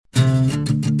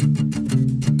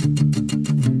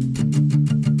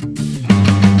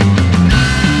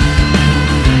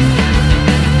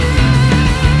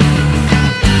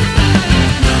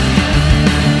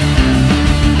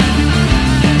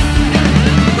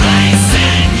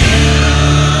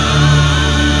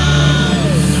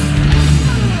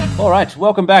right,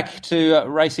 welcome back to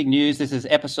Racing News. This is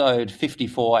episode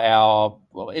 54,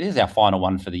 it is our final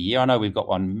one for the year. I know we've got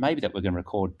one maybe that we're going to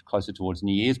record closer towards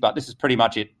New Year's, but this is pretty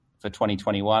much it for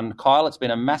 2021. Kyle, it's been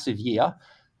a massive year.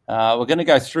 We're going to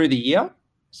go through the year.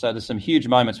 So there's some huge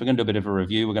moments. We're going to do a bit of a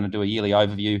review. We're going to do a yearly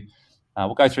overview.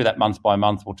 We'll go through that month by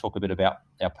month. We'll talk a bit about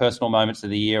our personal moments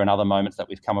of the year and other moments that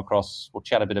we've come across. We'll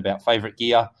chat a bit about favourite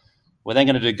gear. We're then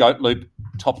going to do Goat Loop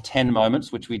top 10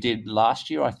 moments, which we did last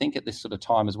year, I think, at this sort of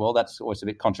time as well. That's always a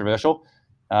bit controversial.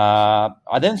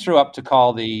 I then threw up to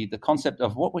Kyle the concept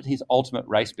of what would his ultimate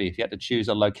race be if he had to choose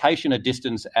a location, a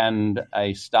distance, and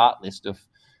a start list of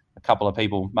a couple of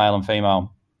people, male and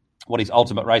female, what his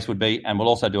ultimate race would be. And we'll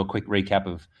also do a quick recap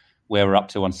of where we're up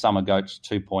to on Summer Goats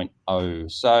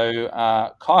 2.0. So,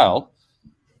 Kyle,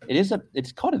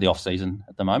 it's kind of the off-season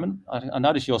at the moment. I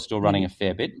notice you're still running a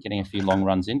fair bit, getting a few long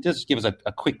runs in. Just give us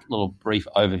a quick little brief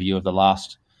overview of the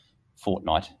last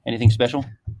fortnight. Anything special?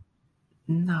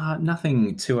 No,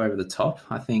 nothing too over the top.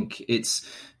 I think it's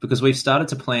because we've started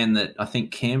to plan that I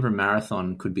think Canberra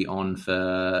Marathon could be on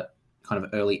for kind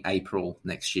of early April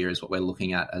next year is what we're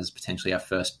looking at as potentially our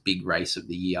first big race of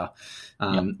the year,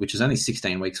 which is only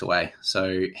 16 weeks away.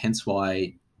 So hence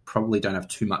why probably don't have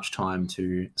too much time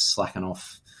to slacken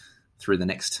off through the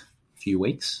next few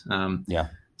weeks.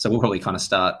 So we'll probably kind of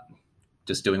start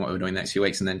just doing what we're doing the next few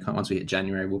weeks. And then once we hit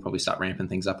January, we'll probably start ramping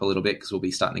things up a little bit because we'll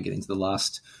be starting to get into the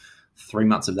last 3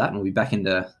 months of that and we'll be back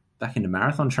into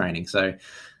marathon training. So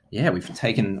yeah, I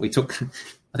think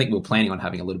we were planning on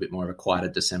having a little bit more of a quieter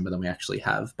December than we actually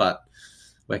have, but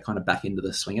we're kind of back into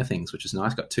the swing of things, which is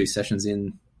nice. Got 2 sessions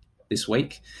in this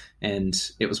week,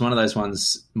 and it was one of those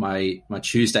ones, my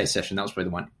Tuesday session, that was probably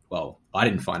the one, well, I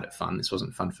didn't find it fun. This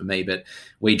wasn't fun for me, but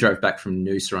we drove back from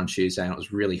Noosa on Tuesday and it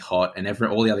was really hot, and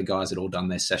all the other guys had all done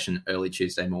their session early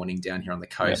Tuesday morning down here on the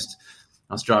coast. Yep.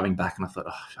 I was driving back and I thought,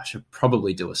 I should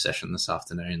probably do a session this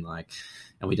afternoon,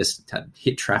 and we just had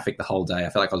hit traffic the whole day. I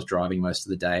felt like I was driving most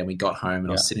of the day, and we got home and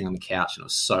I was sitting on the couch and it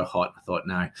was so hot. I thought,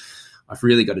 no, I've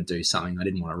really got to do something. I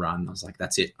didn't want to run. I was like,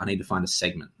 that's it. I need to find a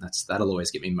segment. That'll always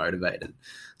get me motivated.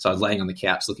 So I was laying on the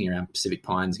couch looking around Pacific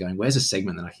Pines going, where's a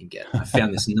segment that I can get? I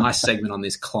found this nice segment on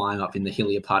this climb up in the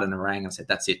hillier part of Nerang. I said,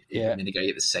 that's it. I'm going to go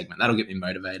get this segment. That'll get me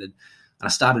motivated. And I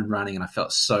started running and I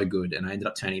felt so good. And I ended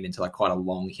up turning it into like quite a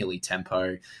long hilly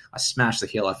tempo. I smashed the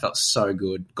hill. I felt so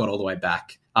good. Got all the way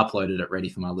back, uploaded it ready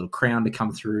for my little crown to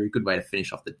come through. Good way to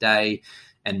finish off the day.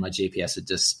 And my GPS had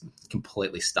just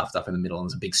completely stuffed up in the middle. And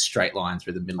there's a big straight line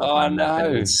through the middle of my map.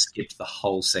 And it skipped the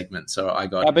whole segment. So I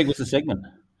got... How big was the segment?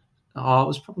 Oh, it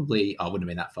was probably... it wouldn't have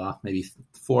been that far. Maybe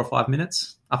 4 or 5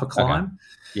 minutes up a climb. Okay.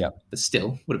 Yeah. But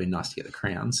still, would have been nice to get the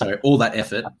crown. So all that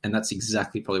effort, and that's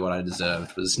exactly probably what I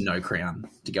deserved, was no crown,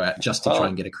 to go out just to try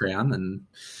and get a crown, and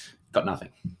got nothing.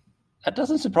 That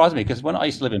doesn't surprise me, because when I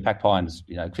used to live in Pac Pines,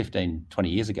 15, 20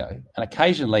 years ago, and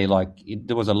occasionally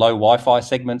there was a low Wi-Fi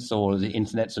segments or the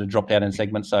internet sort of dropped out in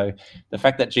segments. So the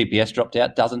fact that GPS dropped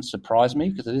out doesn't surprise me,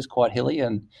 because it is quite hilly,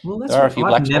 and there are a few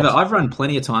black spots. I've run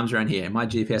plenty of times around here and my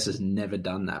GPS has never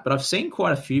done that. But I've seen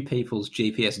quite a few people's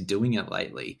GPS doing it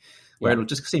lately, where it'll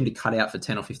just seem to cut out for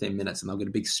 10 or 15 minutes and they'll get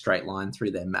a big straight line through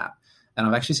their map. And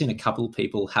I've actually seen a couple of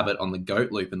people have it on the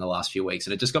Goat Loop in the last few weeks.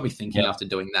 And it just got me thinking after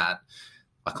doing that,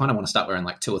 I kind of want to start wearing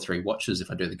like 2 or 3 watches if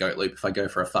I do the Goat Loop, if I go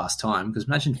for a fast time. Because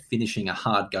imagine finishing a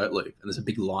hard Goat Loop and there's a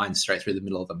big line straight through the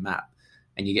middle of the map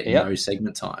and you get no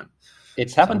segment time.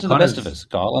 It's happened to the best of us,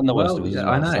 Kyle, and the worst of us. Yeah,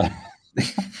 I know.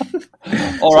 So.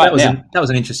 All right, that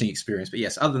was an interesting experience. But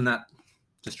yes, other than that,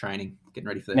 just training, getting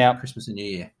ready for Christmas and New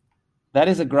Year. That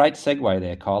is a great segue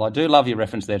there, Kyle. I do love your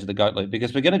reference there to the Goat Loop,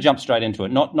 because we're going to jump straight into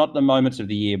it. Not the moments of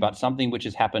the year, but something which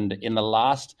has happened in the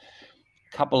last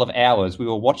couple of hours. We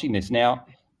were watching this. Now,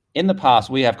 in the past,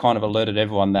 we have kind of alerted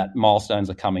everyone that milestones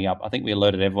are coming up. I think we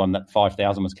alerted everyone that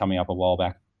 5,000 was coming up a while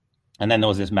back. And then there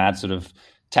was this mad sort of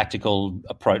tactical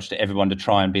approach to everyone to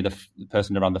try and be the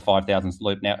person to run the 5,000th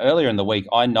loop. Now, earlier in the week,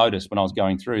 I noticed when I was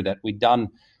going through that we'd done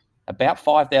about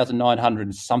 5,900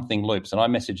 and something loops. And I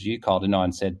messaged you, Kyle, didn't I,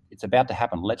 and said, it's about to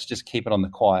happen. Let's just keep it on the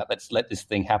quiet. Let's let this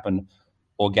thing happen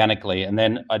organically. And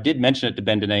then I did mention it to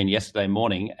Ben Deneen yesterday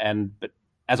morning. But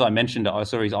as I mentioned it, I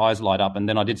saw his eyes light up. And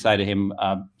then I did say to him,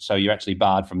 so you're actually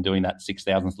barred from doing that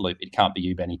 6,000th loop. It can't be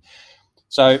you, Benny.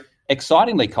 So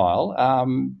excitingly, Kyle,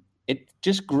 it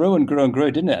just grew and grew and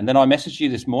grew, didn't it? And then I messaged you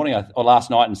this morning or last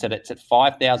night and said it's at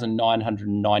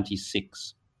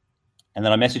 5,996. And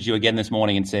then I messaged you again this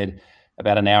morning and said,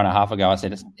 about an hour and a half ago, I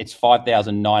said it's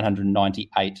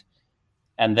 5,998.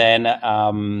 And then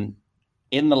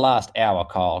in the last hour,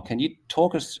 Kyle, can you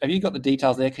talk us, have you got the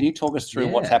details there? Can you talk us through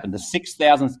what's happened? The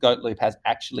 6,000th Goat Loop has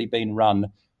actually been run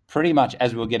pretty much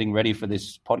as we were getting ready for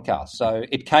this podcast. So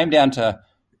it came down to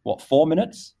 4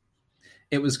 minutes?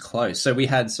 It was close. So we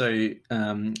had Sue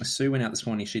went out this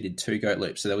morning. She did 2 goat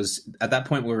loops. So there was at that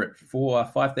point we were at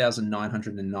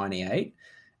 5,998,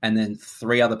 and then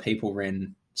 3 other people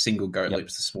ran single goat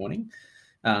loops this morning.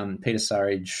 Peter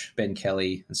Surridge, Ben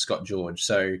Kelly, and Scott George.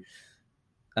 So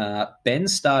Ben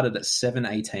started at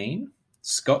 7:18.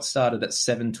 Scott started at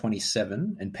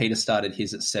 7:27, and Peter started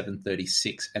his at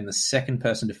 7:36. And the second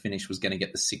person to finish was going to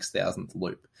get the 6,000th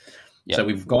loop. Yep. So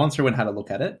we've gone through and had a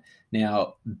look at it.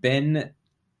 Now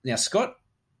Scott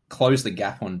closed the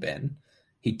gap on Ben.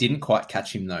 He didn't quite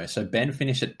catch him though. So Ben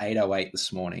finished at 8:08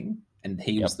 this morning, and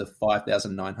he was the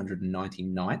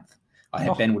 5,999th.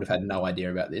 Ben would have had no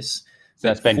idea about this. So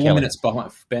that's Ben Kelly.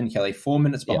 Ben Kelly. 4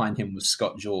 minutes behind him was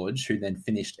Scott George, who then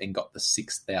finished and got the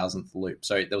 6,000th loop.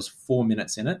 So there was 4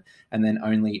 minutes in it, and then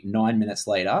only 9 minutes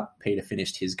later, Peter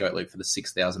finished his goat loop for the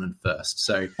 6,001st.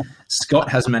 So Scott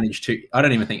has managed to. I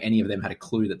don't even think any of them had a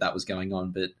clue that was going on,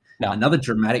 but another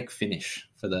dramatic finish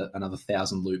for another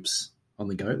 1,000 loops on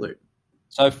the goat loop.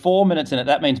 So 4 minutes in it.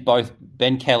 That means both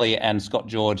Ben Kelly and Scott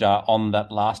George are on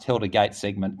that last hill to gate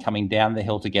segment, coming down the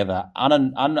hill together,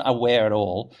 unaware at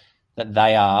all that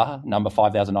they are number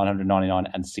 5,999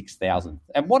 and 6,000.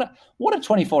 And what a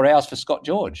 24 hours for Scott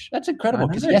George. That's incredible,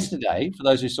 because yesterday, for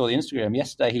those who saw the Instagram,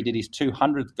 yesterday he did his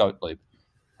 200th goat loop.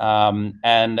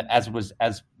 And as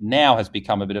now has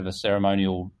become a bit of a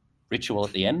ceremonial ritual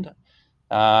at the end,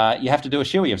 you have to do a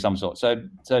shoey of some sort. So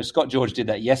Scott George did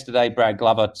that yesterday. Brad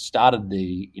Glover started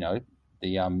the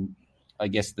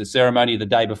ceremony the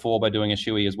day before by doing a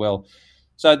shoey as well.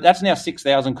 So that's now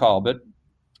 6,000, Kyle. But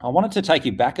I wanted to take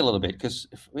you back a little bit, because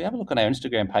if we have a look on our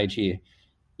Instagram page here,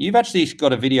 you've actually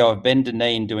got a video of Ben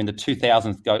Dineen doing the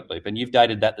 2,000th goat loop, and you've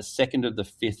dated that the 2nd of the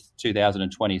 5th,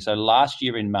 2020. So last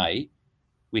year in May,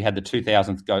 we had the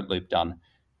 2,000th goat loop done.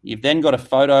 You've then got a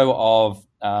photo of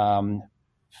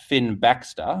Finn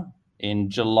Baxter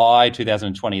in July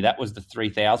 2020. That was the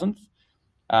 3,000th.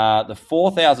 The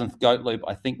 4,000th goat loop,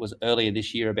 I think, was earlier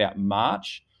this year, about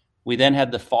March. We then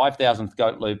had the 5,000th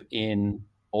goat loop in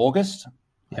August.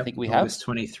 I think we have. August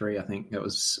 23, I think that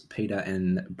was Peter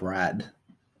and Brad.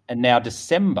 And now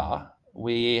December,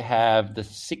 we have the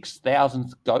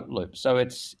 6,000th goat loop. So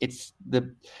it's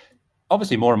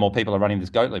obviously more and more people are running this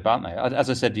goat loop, aren't they? As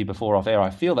I said to you before off air, I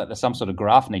feel that there's some sort of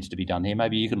graph needs to be done here.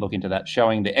 Maybe you can look into that,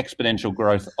 showing the exponential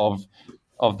growth of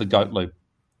the goat loop.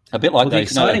 A bit like the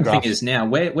exciting thing is now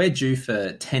we're due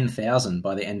for 10,000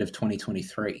 by the end of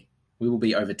 2023. We will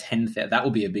be over 10,000. That will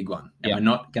be a big one. And we're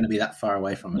not going to be that far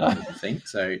away from it, I don't think.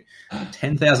 So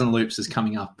 10,000 loops is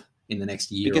coming up in the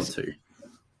next year or two.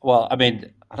 Well, I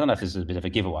mean, I don't know if this is a bit of a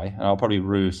giveaway, and I'll probably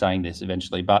rue saying this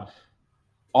eventually, but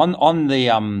on the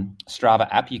Strava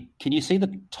app, can you see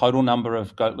the total number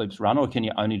of goat loops run, or can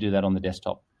you only do that on the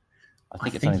desktop? I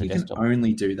think it's only the desktop. You can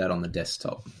only do that on the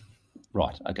desktop.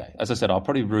 Right, okay. As I said, I'll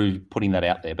probably rue putting that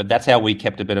out there, but that's how we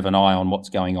kept a bit of an eye on what's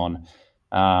going on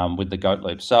with the goat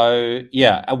loop. So,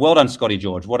 well done, Scotty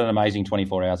George. What an amazing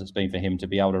 24 hours it's been for him to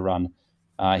be able to run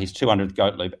his 200th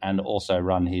goat loop and also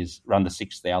run the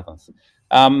 6,000th.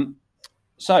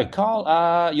 So,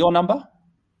 Kyle, your number?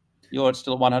 You're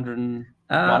still at 101?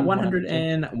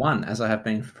 101, as I have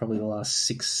been for probably the last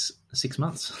six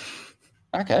months.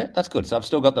 Okay, that's good. So I've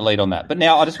still got the lead on that. But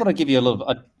now I just want to give you a little,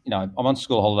 I'm on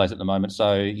school holidays at the moment,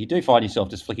 so you do find yourself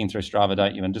just flicking through Strava,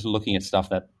 don't you, and just looking at stuff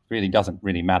that really doesn't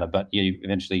really matter, but you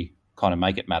eventually kind of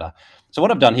make it matter. So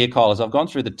what I've done here, Kyle, is I've gone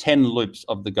through the 10 loops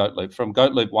of the goat loop, from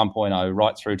goat loop 1.0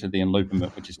 right through to the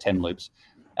enloopment, which is 10 loops.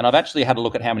 And I've actually had a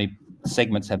look at how many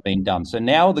segments have been done. So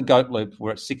now the goat loop,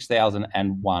 we're at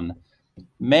 6,001.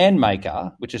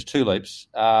 Manmaker, which is 2 loops,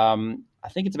 I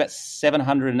think it's about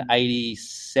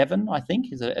 787, I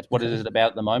think, is what it is about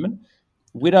at the moment.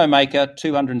 Widowmaker,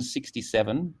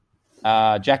 267.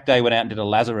 Jack Day went out and did a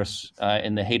Lazarus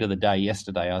in the heat of the day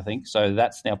yesterday, I think. So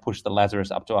that's now pushed the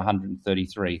Lazarus up to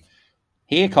 133.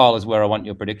 Here, Kyle, is where I want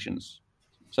your predictions.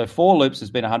 So 4 loops has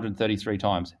been 133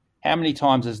 times. How many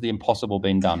times has the impossible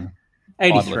been done?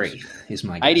 83 is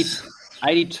my guess.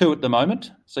 82 at the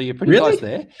moment. So you're pretty close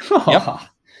there. Yep.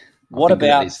 What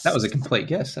about... That was a complete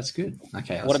guess. That's good.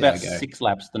 Okay, what about 6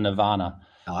 laps, the Nirvana?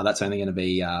 That's only going to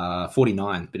be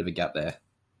 49. Bit of a gap there.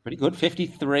 Pretty good.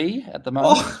 53 at the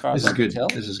moment, as far as I can tell.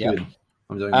 This is good.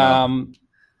 I'm doing well.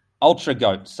 Ultra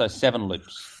Goat, so 7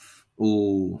 loops.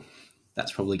 Ooh,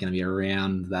 that's probably going to be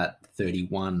around that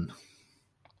 31.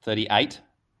 38.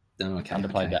 Oh, okay.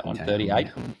 Underplayed that one.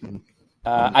 38.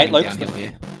 8 loops.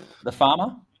 The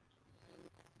Farmer.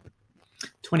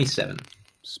 27.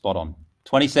 Spot on.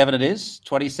 27 it is.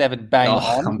 27 bang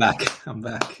on. I'm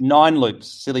back. 9 loops.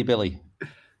 Silly Billy.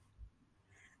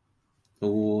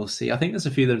 Oh, see, I think there's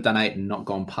a few that have done 8 and not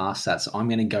gone past that. So I'm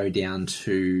going to go down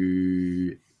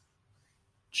to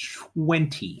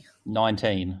 20.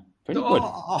 19. Pretty good.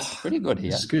 Pretty good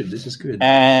here. This is good.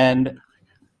 And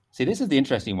see, this is the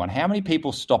interesting one. How many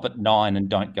people stop at 9 and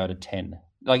don't go to 10?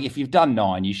 Like, if you've done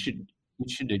 9, you should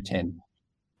do 10.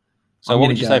 So what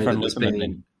would you say for enlistment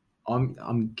then?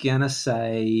 I'm going to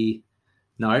say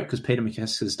no, because Peter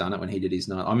McKesker's done it when he did his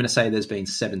 9. I'm going to say there's been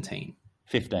 17.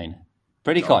 15.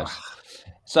 Pretty close.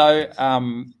 So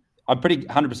I'm pretty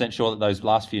 100% sure that those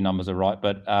last few numbers are right,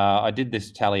 but I did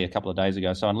this tally a couple of days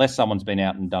ago. So unless someone's been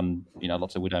out and done,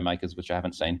 lots of Widowmakers, which I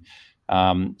haven't seen.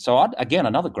 Again,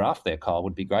 another graph there, Kyle,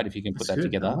 would be great if you can put that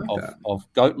together of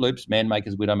goat loops, man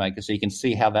makers, Widowmakers, so you can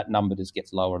see how that number just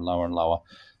gets lower and lower and lower.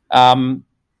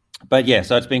 But yeah,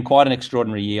 so it's been quite an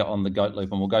extraordinary year on the goat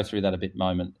loop, and we'll go through that a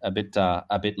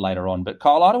bit later on. But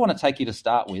Kyle, I don't want to take you to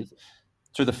start with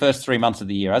through the first 3 months of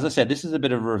the year. As I said, this is a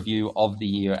bit of a review of the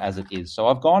year as it is. So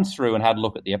I've gone through and had a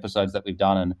look at the episodes that we've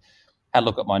done and had a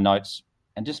look at my notes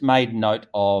and just made note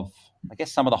of, I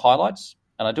guess, some of the highlights.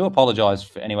 And I do apologise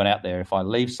for anyone out there if I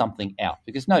leave something out,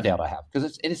 because no doubt I have,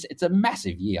 because it's a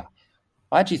massive year.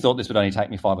 I actually thought this would only take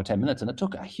me 5 or 10 minutes, and it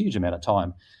took a huge amount of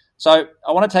time. So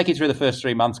I want to take you through the first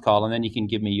 3 months, Kyle, and then you can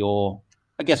give me your,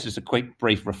 I guess, just a quick,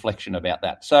 brief reflection about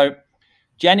that. So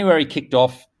January kicked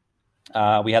off.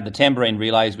 We had the Tamborine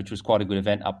Relays, which was quite a good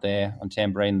event up there on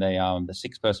Tamborine, the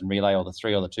 6-person relay or the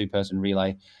 3 or the 2-person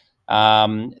relay.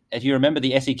 If you remember,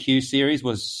 the SEQ series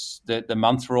was the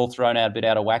months were all thrown out a bit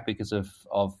out of whack because of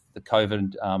the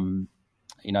COVID,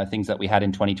 things that we had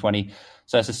in 2020.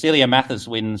 So Cecilia Mathis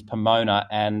wins Pomona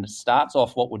and starts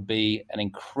off what would be an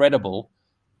incredible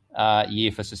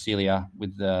year for Cecilia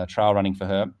with the trail running for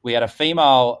her. We had a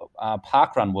female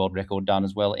parkrun world record done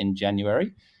as well in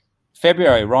January.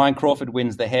 February, Ryan Crawford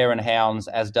wins the Hare and Hounds,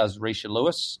 as does Risha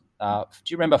Lewis. Do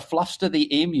you remember Fluffster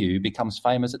the Emu becomes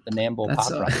famous at the Nambour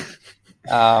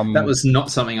Parkrun? That was not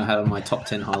something I had on my top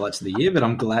 10 highlights of the year, but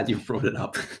I'm glad you've brought it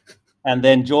up. And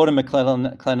then Jordan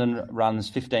McLennan runs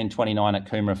 15:29 at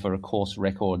Coomera for a course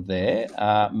record there.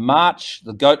 March,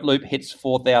 the Goat Loop hits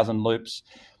 4,000 loops.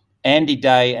 Andy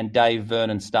Day and Dave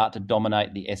Vernon start to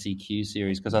dominate the SEQ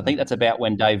series, because I think that's about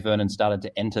when Dave Vernon started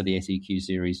to enter the SEQ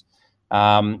series.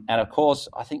 And of course,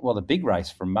 I think, the big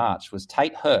race from March was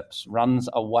Tate Hearps runs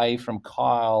away from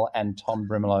Kyle and Tom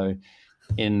Brimelow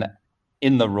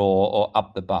in the Raw or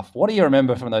Up the Buff. What do you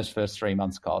remember from those first 3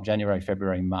 months, Kyle? January,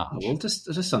 February, March. Well,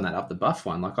 just on that Up the Buff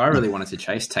one, I really wanted to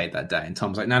chase Tate that day, and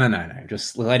Tom's like, no,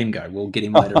 just let him go. We'll get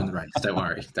him later in the race. Don't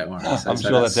worry. So, I'm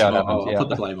sure that's how it happens. I'll put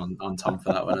the blame on Tom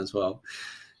for that one as well.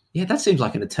 Yeah, that seems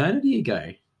like an eternity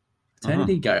ago.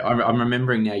 I'm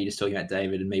remembering now, you're just talking about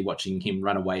David and me watching him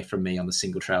run away from me on the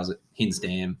single trails at Hinds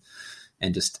Dam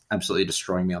and just absolutely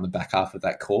destroying me on the back half of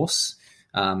that course.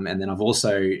 And then I've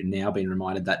also now been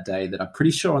reminded that day that I'm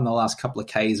pretty sure on the last couple of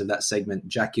Ks of that segment,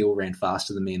 Jack Gill ran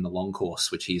faster than me in the long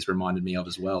course, which he's reminded me of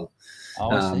as well.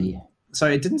 Oh, I see. So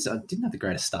I didn't have the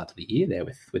greatest start to the year there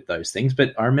with those things,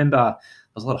 but I remember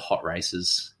there was a lot of hot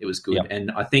races. It was good. Yep. And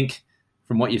I think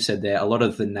from what you've said there, a lot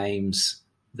of the names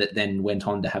that then went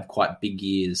on to have quite big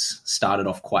years started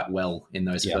off quite well in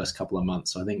those first couple of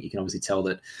months. So I think you can obviously tell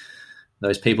that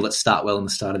those people that start well in the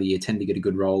start of the year tend to get a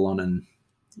good roll on. And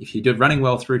if you do running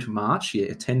well through to March, you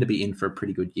tend to be in for a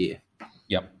pretty good year.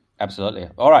 Yep, absolutely.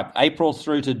 All right, April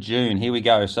through to June. Here we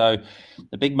go. So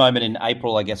the big moment in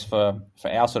April, I guess, for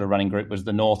our sort of running group was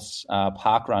the North's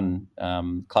Parkrun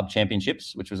Club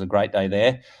Championships, which was a great day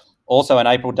there. Also in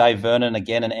April, Dave Vernon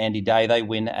again and Andy Day, they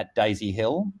win at Daisy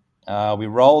Hill. We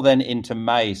roll then into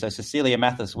May. So Cecilia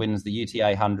Mathis wins the UTA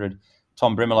 100.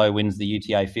 Tom Brimelow wins the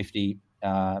UTA 50.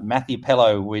 Matthew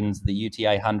Pello wins the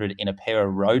UTA 100 in a pair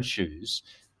of road shoes.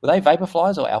 Were they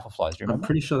Vaporflies or Alphaflies? Do you remember? I'm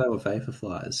pretty sure they were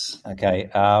Vaporflies. Okay.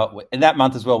 In that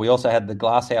month as well, we also had the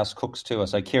Glasshouse Cooks Tour.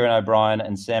 So Kieran O'Brien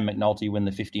and Sam McNulty win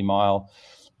the 50-mile.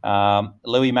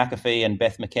 Louis McAfee and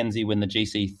Beth McKenzie win the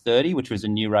GC 30, which was a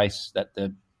new race that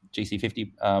the GC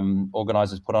 50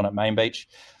 organisers put on at Main Beach.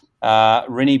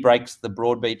 Rinnie breaks the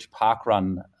Broadbeach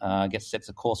Parkrun, sets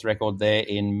a course record there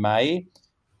in May.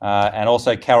 And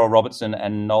also Carol Robertson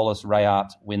and Nolis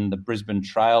Rayart win the Brisbane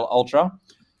Trail Ultra.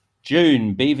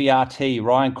 June, BVRT,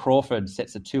 Ryan Crawford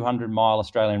sets a 200-mile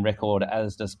Australian record,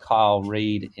 as does Kyle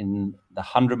Reid in the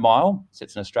 100-mile,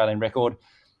 sets an Australian record.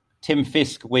 Tim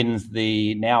Fisk wins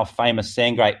the now famous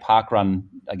Sandgate Parkrun,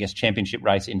 championship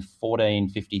race in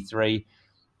 14:53.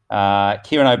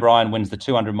 Kieran O'Brien wins the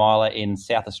 200-miler in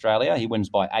South Australia. He wins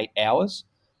by 8 hours.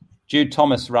 Jude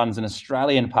Thomas runs an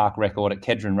Australian park record at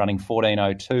Kedron, running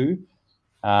 14:02.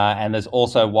 And there's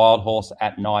also Wild Horse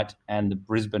at night, and the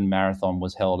Brisbane Marathon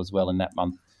was held as well in that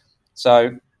month.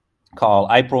 So Kyle,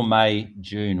 April, May,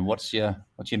 June. What's your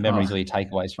memories or your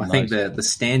takeaways from I those? think the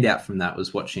standout from that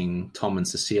was watching Tom and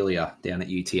Cecilia down at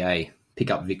UTA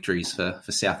pick up victories for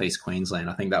Southeast Queensland.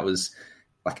 I think that was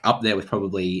like up there with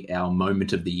probably our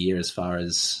moment of the year as far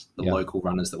as the local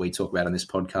runners that we talk about on this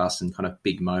podcast, and kind of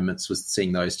big moments was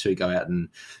seeing those two go out and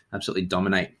absolutely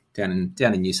dominate down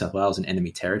in New South Wales in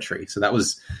enemy territory. So that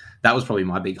was probably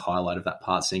my big highlight of that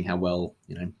part, seeing how well,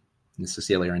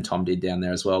 Cecilia and Tom did down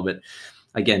there as well. But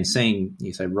again, seeing,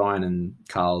 Ryan and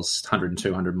Carl's 100 and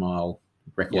 200 mile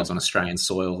records on Australian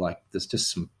soil, like there's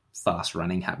just some fast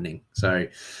running happening. So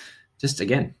just,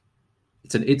 again,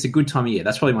 it's a good time of year.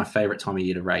 That's probably my favourite time of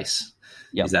year to race.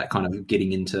 Is that kind of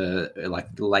getting into like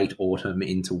late autumn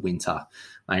into winter.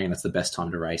 I think that's the best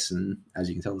time to race. And as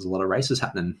you can tell, there's a lot of races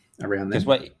happening around there.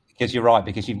 Because you're right,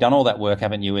 because you've done all that work,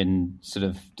 haven't you, in sort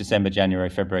of December, January,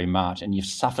 February, March, and you've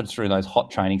suffered through those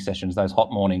hot training sessions, those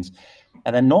hot mornings.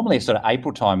 And then normally it's sort of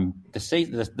April time,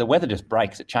 the weather just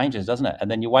breaks, it changes, doesn't it?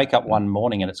 And then you wake up one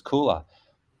morning and it's cooler.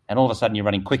 And all of a sudden you're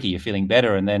running quicker, you're feeling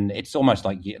better, and then it's almost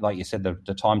like you said,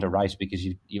 the time to race, because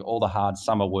you all the hard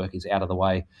summer work is out of the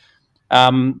way.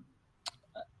 As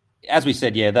we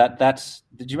said, that's.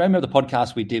 Did you remember the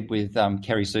podcast we did with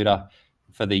Kerry Suter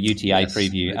for the UTA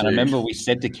preview? And I remember we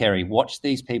said to Kerry, watch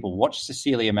these people, watch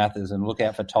Cecilia Mathers and look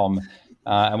out for Tom.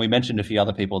 And we mentioned a few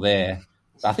other people there.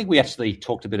 I think we actually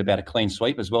talked a bit about a clean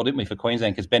sweep as well, didn't we, for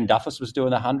Queensland? Because Ben Duffus was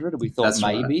doing 100, and we thought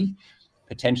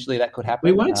potentially that could happen.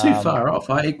 We weren't too far off.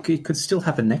 It could still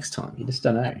happen next time. You just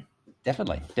don't know.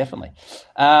 Definitely.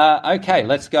 Okay,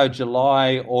 let's go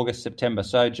July, August, September.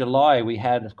 So July, we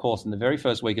had, of course, in the very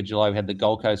first week of July, we had the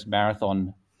Gold Coast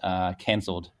Marathon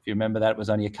cancelled. If you remember that, it was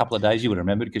only a couple of days. You would have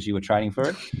remembered because you were training for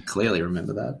it. Clearly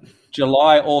remember that.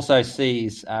 July also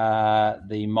sees the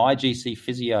MyGC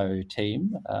Physio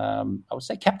team. I would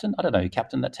say captain. I don't know who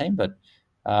captained that team, but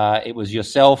it was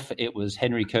yourself, it was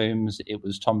Henry Coombs, it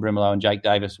was Tom Brimelow and Jake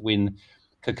Davis win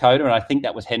Kokoda, and I think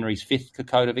that was Henry's 5th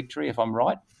Kokoda victory, if I'm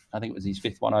right. I think it was his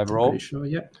 5th one overall. Pretty sure,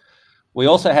 yeah. We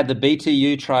also had the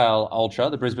BTU Trail Ultra,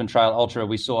 the Brisbane Trail Ultra.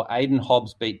 We saw Aidan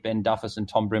Hobbs beat Ben Duffus and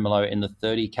Tom Brimelow in the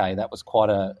 30K. That was quite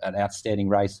an outstanding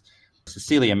race.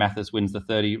 Cecilia Mathers wins the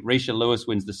 30. Risha Lewis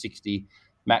wins the 60.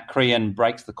 Matt Crean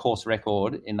breaks the course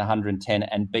record in the 110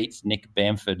 and beats Nick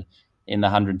Bamford in the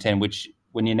 110, which,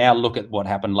 when you now look at what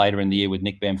happened later in the year with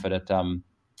Nick Bamford at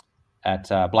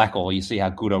Blackall, you see how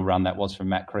good a run that was from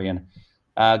Matt Crean.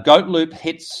 Goat Loop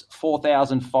hits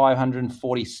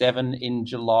 4,547 in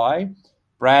July.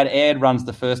 Brad Aird runs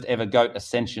the first ever Goat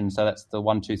Ascension, so that's the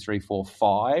 1, 2, 3, 4,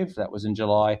 5. That was in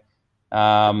July.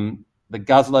 The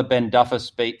Guzzler, Ben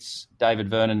Duffus, beats David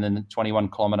Vernon in the 21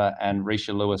 kilometre, and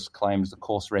Risha Lewis claims the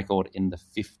course record in the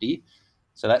 50.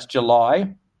 So that's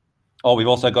July. Oh, we've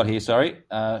also got here,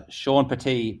 Sean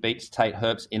Petit beats Tate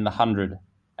Herbst in the 100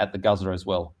 at the Guzzler as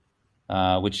well,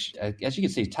 which, as you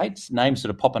can see, Tate's name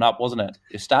sort of popping up, wasn't it?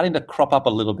 It's starting to crop up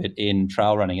a little bit in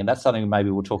trail running, and that's something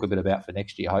maybe we'll talk a bit about for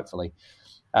next year, hopefully.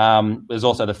 There's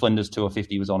also the Flinders Tour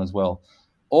 50 was on as well.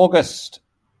 August,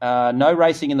 no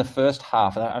racing in the first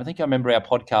half. I think I remember our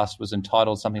podcast was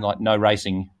entitled something like No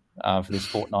Racing for this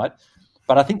fortnight.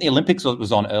 But I think the Olympics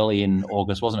was on early in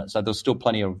August, wasn't it? So there's still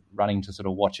plenty of running to sort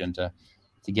of watch and to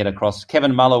get across.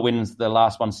 Kevin Muller wins the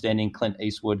last one standing, Clint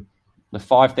Eastwood. The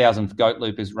 5,000th Goat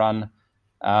Loop is run.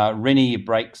 Rinnie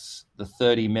breaks the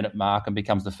 30-minute mark and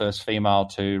becomes the first female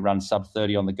to run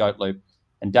sub-30 on the Goat Loop.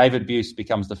 And David Buse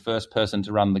becomes the first person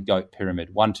to run the Goat Pyramid.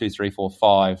 1, 2, 3, 4,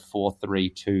 5, 4, 3,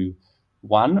 2,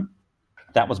 1.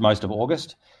 That was most of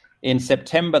August. In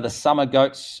September, the Summer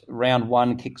Goats round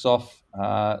 1 kicks off.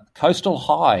 Coastal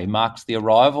High marks the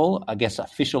arrival, I guess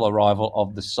official arrival,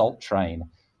 of the Salt Train.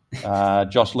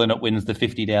 Josh Linnett wins the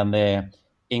 50 down there.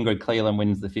 Ingrid Cleland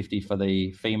wins the 50 for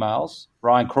the females.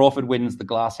 Ryan Crawford wins the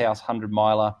Glasshouse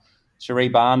 100-miler. Cherie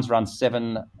Barnes runs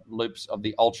 7 loops of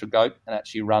the Ultra Goat and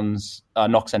actually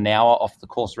knocks an hour off the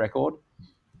course record.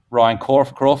 Ryan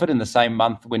Crawford in the same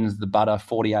month wins the Butter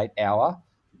 48-hour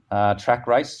track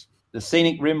race. The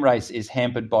Scenic Rim race is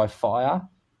hampered by fire,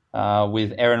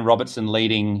 with Erin Robertson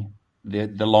leading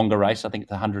the longer race. I think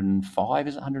it's 105.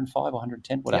 Is it 105 or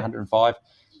 110? What, 105?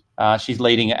 She's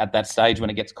leading at that stage when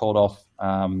it gets called off.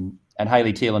 And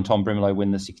Hayley Teal and Tom Brimelow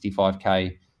win the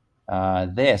 65K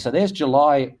there. So there's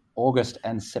July, August,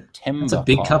 and September. It's a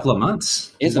big couple of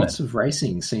months. Isn't Lots of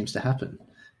racing seems to happen.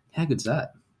 How good's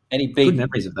that? Good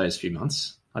memories of those few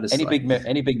months. Any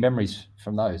big memories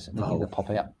from those? Anything that pop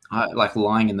out? Like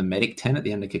lying in the medic tent at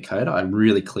the end of Kokoda. I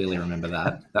really clearly remember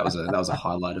that. That was a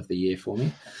highlight of the year for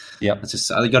me. Yep. It's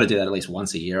just I got to do that at least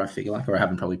once a year. I feel like, or I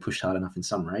haven't probably pushed hard enough in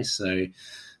some race. So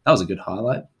that was a good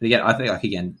highlight. But again, I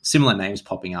think similar names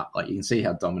popping up. Like you can see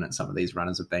how dominant some of these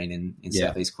runners have been in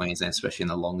Southeast Queensland, especially in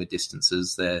the longer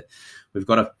distances. We've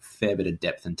got a fair bit of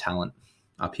depth and talent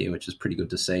up here, which is pretty good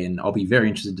to see. And I'll be very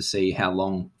interested to see how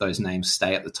long those names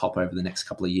stay at the top over the next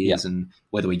couple of years and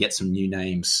whether we get some new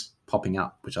names popping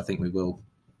up, which I think we will.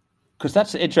 Because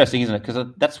that's interesting, isn't it? Because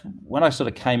that's when I sort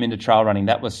of came into trail running,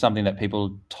 that was something that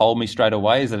people told me straight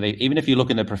away, is that even if you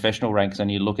look in the professional ranks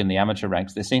and you look in the amateur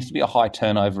ranks, there seems to be a high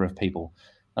turnover of people,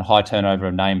 a high turnover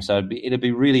of names. So it'd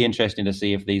be really interesting to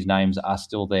see if these names are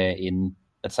still there in,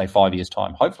 let's say, 5 years'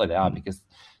 time. Hopefully they are, because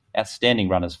outstanding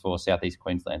runners for Southeast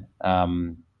Queensland.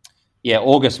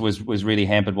 August was really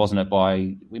hampered, wasn't it?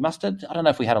 I don't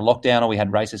know if we had a lockdown or we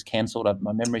had races cancelled.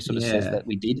 My memory sort of says that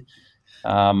we did.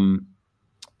 A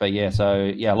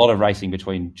lot of racing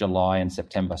between July and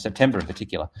September in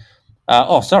particular.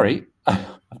 Sorry,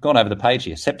 I've gone over the page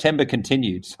here. September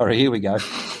continued. Sorry, here we go.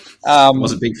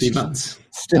 Was a big few months.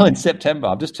 Still in September.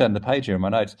 I've just turned the page here in my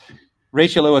notes.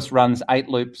 Risha Lewis runs 8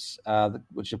 loops,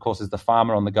 which of course is the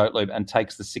farmer on the goat loop, and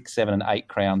takes the 6, 7 and 8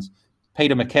 crowns.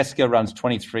 Peter McKesker runs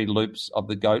 23 loops of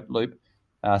the goat loop,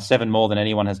 7 more than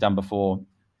anyone has done before.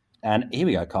 And here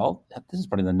we go, Kyle. This is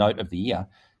probably the note of the year.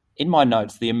 In my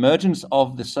notes, the emergence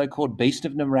of the so-called Beast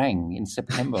of Nerang in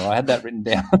September. I had that written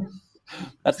down.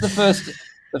 That's the first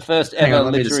Hang ever.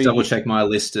 On, let me just double check my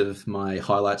list of my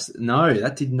highlights. No,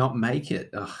 that did not make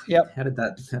it. Yep. How did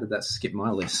that skip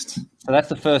my list? So that's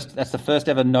the first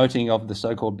ever noting of the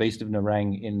so-called Beast of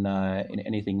Nerang in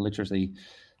anything literacy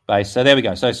based. So there we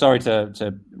go. So sorry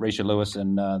to Risha Lewis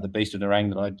and the Beast of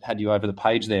Nerang that I had you over the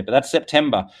page there, but that's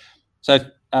September. So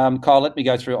Kyle, let me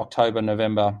go through October,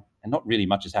 November. And not really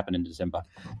much has happened in December.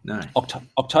 No.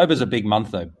 October's a big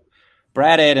month, though.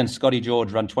 Brad Ed and Scotty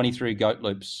George run 23 goat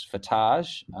loops for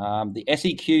Taj. The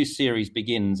SEQ series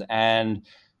begins, and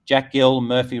Jack Gill,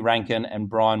 Murphy Rankin, and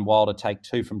Brian Wilder take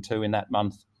 2 from 2 in that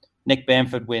month. Nick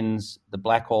Bamford wins the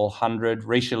Blackall 100.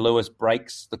 Risha Lewis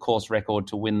breaks the course record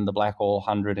to win the Blackall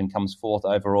 100 and comes 4th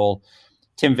overall.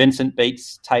 Tim Vincent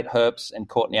beats Tate Hearps and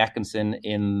Courtney Atkinson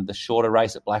in the shorter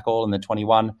race at Blackall in the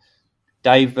 21.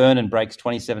 Dave Vernon breaks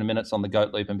 27 minutes on the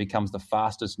goat loop and becomes the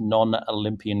fastest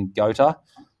non-Olympian goater.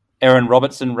 Aaron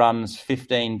Robertson runs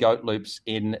 15 goat loops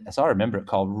in, as I remember it,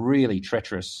 Cole, really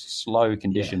treacherous, slow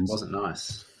conditions. Yeah, it wasn't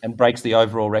nice. And breaks the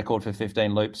overall record for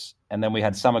 15 loops. And then we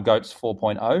had Summer Goats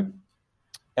 4.0.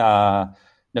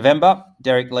 November,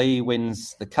 Derek Lee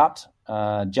wins the cut.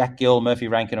 Jack Gill, Murphy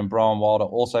Rankin and Brian Wilder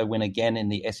also win again in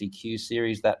the SEQ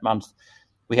series that month.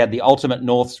 We had the Ultimate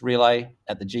Norths relay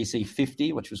at the GC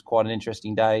 50, which was quite an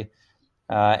interesting day.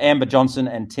 Amber Johnson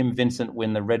and Tim Vincent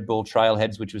win the Red Bull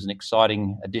Trailheads, which was an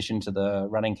exciting addition to the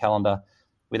running calendar.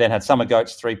 We then had Summer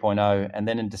Goats 3.0. And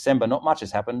then in December, not much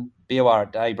has happened. BOR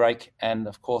at Daybreak. And,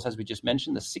 of course, as we just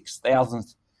mentioned, the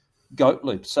 6,000th goat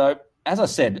loop. So, as I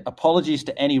said, apologies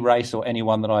to any race or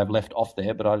anyone that I have left off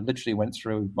there, but I literally went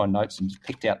through my notes and just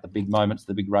picked out the big moments,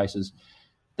 the big races.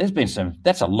 There's been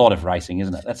that's a lot of racing,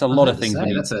 isn't it? That's a lot of things.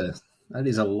 That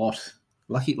is a lot.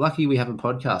 Lucky we have a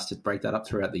podcast to break that up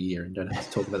throughout the year and don't have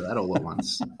to talk about that all at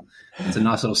once. It's a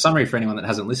nice little summary for anyone that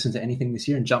hasn't listened to anything this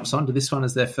year and jumps on to this one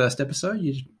as their first episode.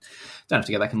 You don't have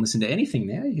to go back and listen to anything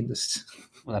now. You can just...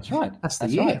 Well, that's right. That's the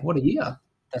year. Right. What a year.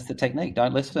 That's the technique.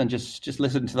 Don't listen and just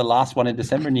listen to the last one in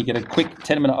December and you get a quick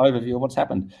 10-minute overview of what's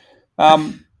happened.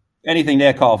 Anything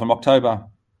there, Kyle, from October,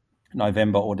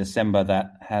 November or December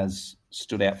that has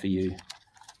stood out for you?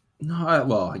 No,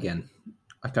 well, again,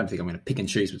 I don't think I'm going to pick and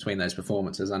choose between those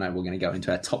performances. I know we're going to go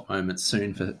into our top moments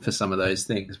soon for some of those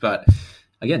things. But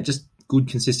again, just good,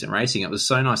 consistent racing. It was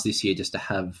so nice this year just to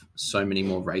have so many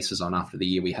more races on after the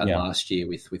year we had last year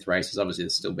with races. Obviously,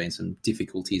 there's still been some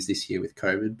difficulties this year with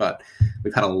COVID, but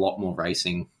we've had a lot more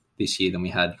racing this year than we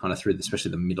had kind of through,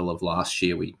 especially the middle of last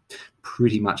year. We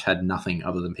pretty much had nothing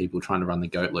other than people trying to run the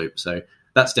goat loop. So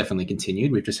that's definitely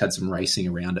continued. We've just had some racing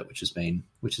around it, which has been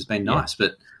nice,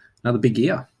 but another big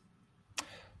year.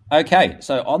 Okay,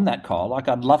 so on that, Kyle,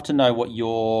 I'd love to know what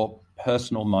your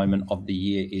personal moment of the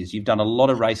year is. You've done a lot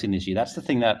of racing this year. That's the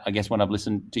thing that I guess when I've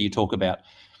listened to you talk about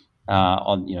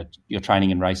on your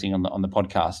training and racing on the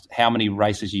podcast, how many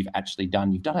races you've actually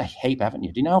done. You've done a heap, haven't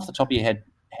you? Do you know off the top of your head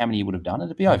how many you would have done?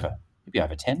 It'd be over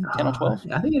 10 or 12?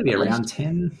 I think it'd be around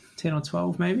 10 or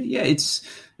 12 maybe. Yeah,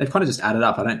 they've kind of just added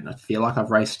up. I don't feel like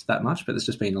I've raced that much, but there's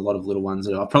just been a lot of little ones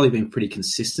that I've probably been pretty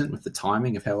consistent with the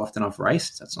timing of how often I've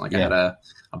raced. That's not like I had a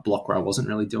block where I wasn't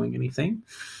really doing anything.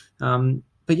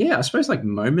 But yeah, I suppose like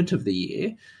moment of the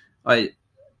year,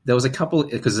 there was a couple,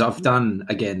 because I've done,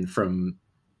 again, from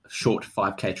short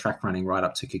 5K track running right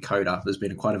up to Kokoda. There's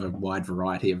been quite a wide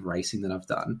variety of racing that I've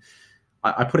done.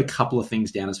 I put a couple of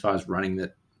things down as far as running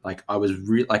that like I was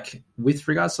really like with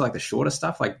regards to like the shorter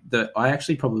stuff, like I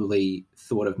actually probably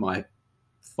thought of my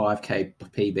 5K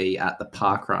PB at the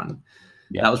park run.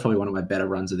 Yeah. That was probably one of my better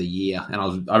runs of the year. And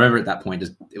I remember at that point,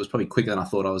 it was probably quicker than I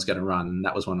thought I was going to run. And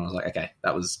that was when I was like, okay,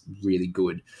 that was really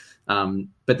good.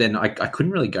 But then I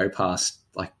couldn't really go past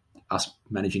like us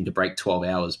managing to break 12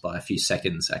 hours by a few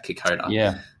seconds at Kokoda.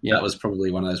 Yeah. That was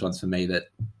probably one of those ones for me that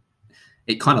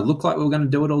it kind of looked like we were going to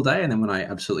do it all day. And then when I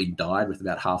absolutely died with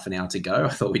about half an hour to go, I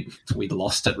thought we'd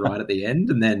lost it right at the end.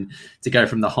 And then to go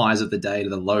from the highs of the day to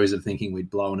the lows of thinking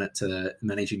we'd blown it to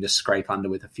managing to scrape under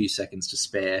with a few seconds to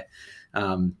spare.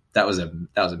 That was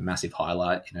a massive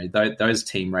highlight. You know, those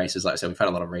team races, like I said, we've had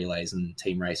a lot of relays and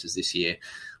team races this year.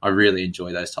 I really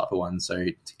enjoy those type of ones. So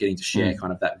getting to share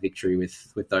kind of that victory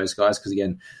with those guys, because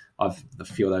again, a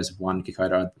few of those have won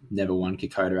Kokoda. I've never won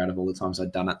Kokoda out of all the times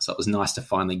I'd done it. So it was nice to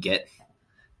finally get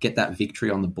that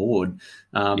victory on the board.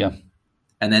 And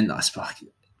then I suppose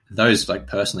those like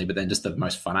personally, but then just the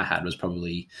most fun I had was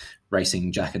probably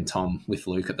racing Jack and Tom with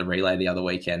Luke at the relay the other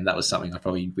weekend. That was something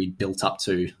we built up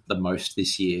to the most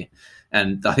this year.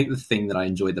 And I think the thing that I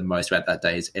enjoyed the most about that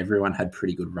day is everyone had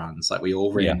pretty good runs. Like we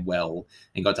all ran well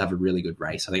and got to have a really good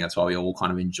race. I think that's why we all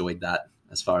kind of enjoyed that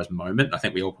as far as moment. I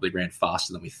think we all probably ran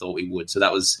faster than we thought we would. So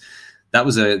that was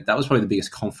probably the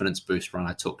biggest confidence boost run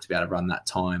I took to be able to run that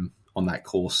time on that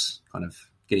course, kind of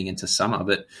getting into summer.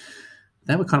 But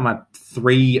they were kind of my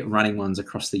 3 running ones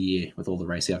across the year with all the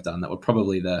racing I've done. That were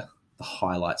probably the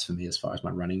highlights for me as far as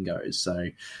my running goes. So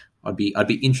I'd be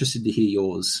interested to hear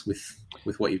yours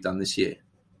with what you've done this year.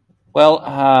 Well,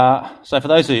 so for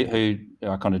those who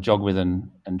I kind of jog with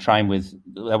and train with,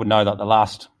 they would know that the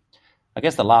last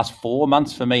 4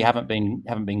 months for me haven't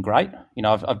been great. You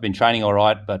know, I've been training all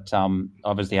right, but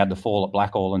obviously had the fall at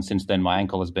Blackall, and since then my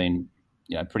ankle has been,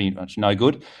 you know, pretty much no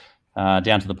good,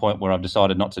 down to the point where I've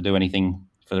decided not to do anything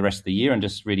for the rest of the year and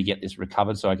just really get this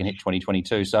recovered so I can hit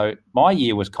 2022. So my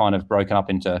year was kind of broken up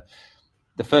into,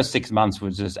 the first 6 months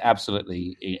was just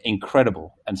absolutely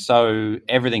incredible. And so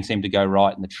everything seemed to go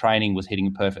right and the training was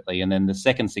hitting perfectly. And then the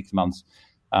second 6 months,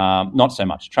 not so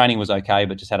much. Training was okay,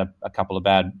 but just had a couple of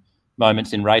bad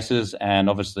moments in races. And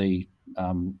obviously,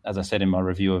 as I said in my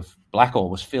review of Blackall,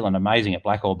 was feeling amazing at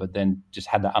Blackall, but then just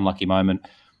had that unlucky moment.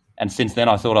 And since then,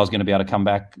 I thought I was going to be able to come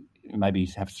back, maybe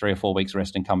have 3 or 4 weeks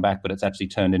rest and come back, but it's actually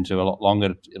turned into a lot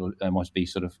longer. It'll almost be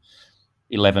sort of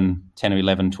 10 or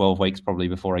 11, 12 weeks probably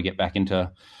before I get back into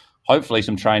hopefully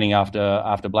some training after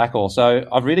Blackall. So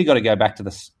I've really got to go back to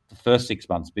the first 6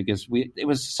 months, because it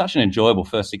was such an enjoyable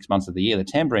first 6 months of the year. The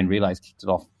Tambourine Relays kicked it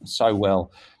off so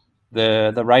well.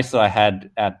 The race that I had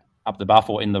at up the Buff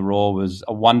or in the Raw was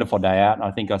a wonderful day out. And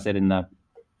I think I said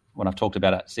when I've talked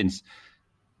about it since,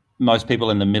 most people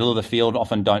in the middle of the field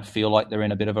often don't feel like they're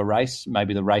in a bit of a race.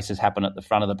 Maybe the races happen at the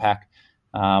front of the pack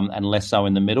and less so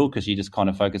in the middle, because you're just kind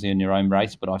of focusing on your own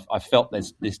race. But I felt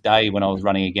this day when I was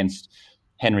running against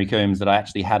Henry Coombs that I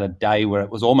actually had a day where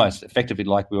it was almost effectively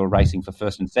like we were racing for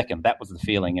first and second. That was the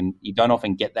feeling, and you don't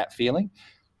often get that feeling.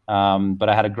 But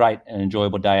I had a great and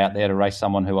enjoyable day out there to race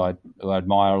someone who I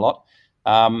admire a lot.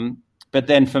 But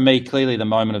then for me, clearly the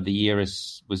moment of the year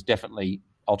was definitely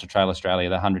Ultra Trail Australia,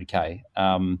 the 100K.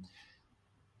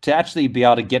 To actually be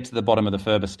able to get to the bottom of the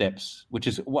Furber steps, which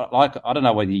is like, I don't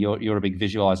know whether you're a big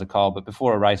visualizer, Kyle, but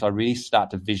before a race, I really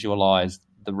start to visualize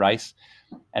the race,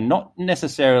 and not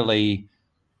necessarily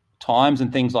times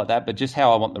and things like that, but just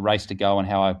how I want the race to go and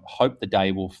how I hope the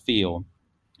day will feel.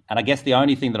 And I guess the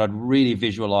only thing that I'd really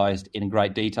visualized in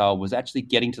great detail was actually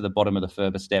getting to the bottom of the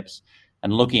Furber steps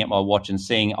and looking at my watch and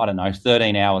seeing,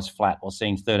 13 hours flat, or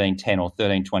seeing 13:10 or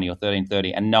 13:20 or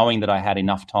 13:30, and knowing that I had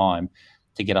enough time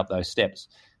to get up those steps.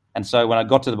 And so when I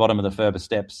got to the bottom of the Furber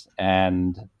steps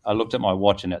and I looked at my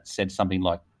watch and it said something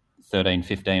like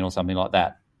 13:15 or something like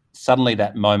that, suddenly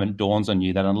that moment dawns on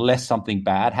you that unless something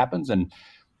bad happens and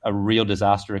a real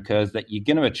disaster occurs, that you're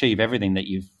going to achieve everything that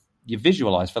you've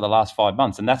visualized for the last 5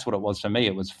 months. And that's what it was for me.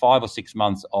 It was 5 or 6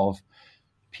 months of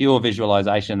pure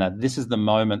visualization that this is the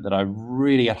moment that I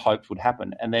really had hoped would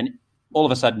happen. And then all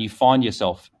of a sudden you find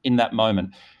yourself in that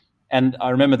moment. And I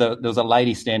remember there was a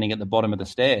lady standing at the bottom of the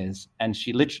stairs, and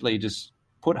she literally just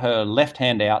put her left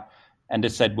hand out and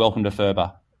just said, "Welcome to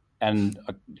Furber," and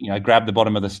grabbed the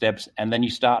bottom of the steps. And then you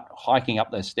start hiking up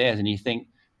those stairs and you think,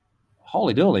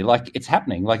 holy dooly, like it's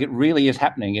happening. Like it really is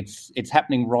happening. It's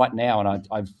happening right now. And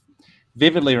I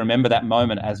vividly remember that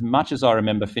moment as much as I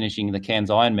remember finishing the Cairns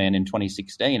Ironman in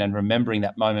 2016 and remembering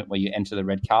that moment where you enter the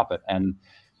red carpet. And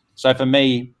so for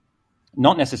me,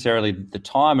 not necessarily the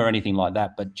time or anything like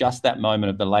that, but just that moment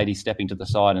of the lady stepping to the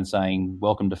side and saying,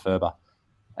 "Welcome to Furber,"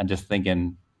 and just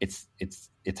thinking it's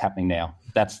happening now.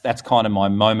 That's kind of my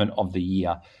moment of the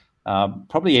year.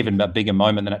 Probably even a bigger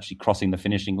moment than actually crossing the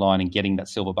finishing line and getting that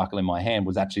silver buckle in my hand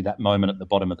was actually that moment at the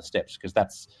bottom of the steps, because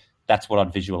that's what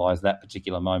I'd visualize that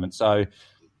particular moment. So,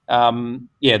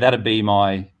 that'd be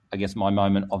my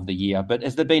moment of the year. But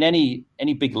has there been any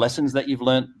big lessons that you've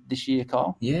learned this year,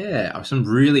 Kyle? Yeah, some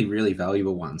really, really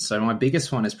valuable ones. So my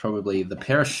biggest one is probably the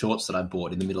pair of shorts that I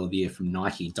bought in the middle of the year from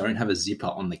Nike don't have a zipper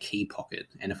on the key pocket.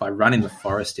 And if I run in the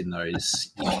forest in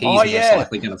those, your keys are most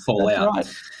likely going to fall out.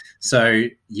 Right. So,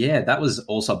 that was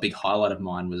also a big highlight of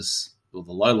mine the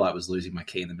low light was losing my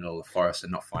key in the middle of the forest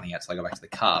and not finding it until I got back to the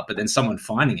car. But then someone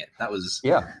finding it, that was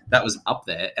up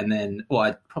there. And then,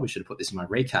 I probably should have put this in my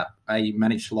recap. I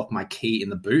managed to lock my key in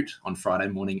the boot on Friday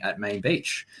morning at Main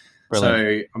Beach.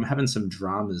 Brilliant. So I'm having some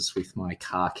dramas with my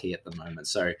car key at the moment.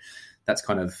 So that's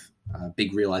kind of a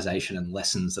big realization and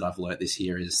lessons that I've learned this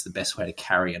year is the best way to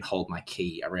carry and hold my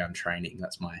key around training.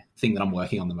 That's my thing that I'm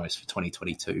working on the most for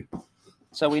 2022.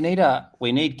 So we need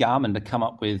Garmin to come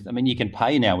up with. I mean, you can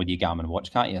pay now with your Garmin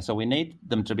watch, can't you? So we need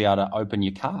them to be able to open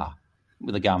your car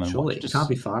with a Garmin watch. It can't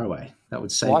be far away. That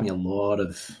would save me a lot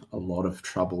of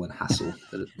trouble and hassle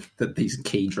that these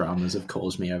key dramas have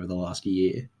caused me over the last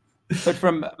year. But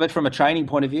from a training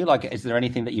point of view, like, is there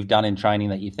anything that you've done in training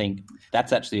that you think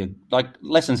that's actually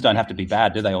lessons don't have to be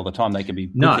bad, do they? All the time they can be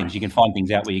good things. You can find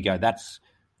things out where you go,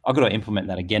 I've got to implement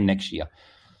that again next year.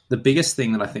 The biggest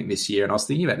thing that I think this year, and I was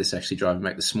thinking about this actually driving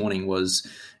back this morning, was,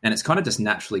 and it's kind of just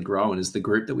naturally grown, is the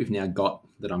group that we've now got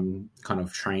that I'm kind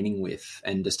of training with,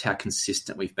 and just how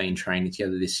consistent we've been training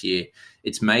together this year.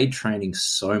 It's made training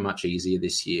so much easier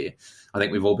this year. I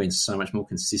think we've all been so much more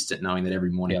consistent knowing that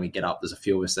every morning we get up, there's a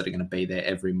few of us that are going to be there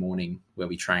every morning where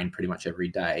we train pretty much every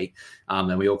day.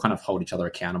 And we all kind of hold each other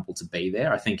accountable to be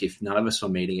there. I think if none of us were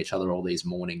meeting each other all these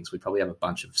mornings, we'd probably have a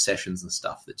bunch of sessions and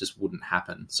stuff that just wouldn't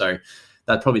happen. So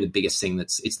that's probably the biggest thing.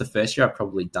 It's the first year I've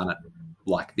probably done it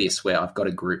like this, where I've got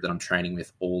a group that I'm training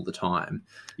with all the time.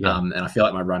 And I feel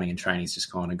like my running and training is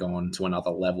just kind of gone to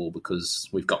another level because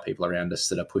we've got people around us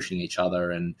that are pushing each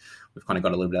other, and we've kind of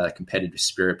got a little bit of that competitive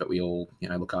spirit, but we all,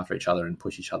 look after each other and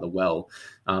push each other well.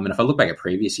 And if I look back at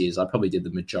previous years, I probably did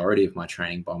the majority of my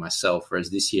training by myself,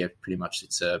 whereas this year, pretty much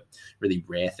it's a really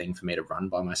rare thing for me to run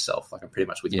by myself. Like I'm pretty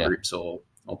much with groups or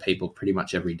people pretty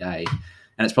much every day.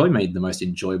 And it's probably made the most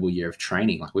enjoyable year of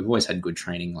training. Like we've always had good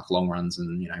training, like long runs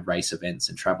and, race events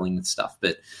and traveling with stuff.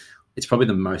 But it's probably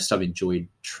the most I've enjoyed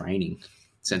training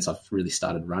since I've really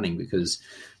started running, because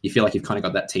you feel like you've kind of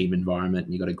got that team environment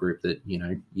and you've got a group that,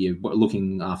 you're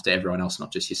looking after everyone else,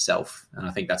 not just yourself. And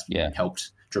I think that's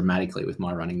helped dramatically with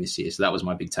my running this year. So that was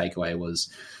my big takeaway was,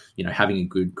 having a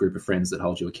good group of friends that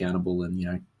hold you accountable and,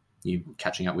 you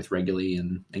catching up with regularly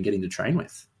and getting to train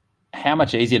with. How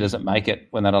much easier does it make it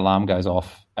when that alarm goes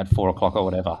off at 4:00 or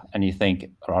whatever, and you think,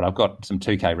 all right, I've got some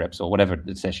 2K reps or whatever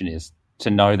the session is, to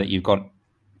know that you've got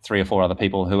 3 or 4 other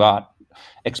people who are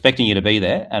expecting you to be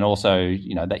there, and also,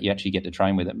 that you actually get to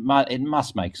train with it. It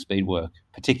must make speed work,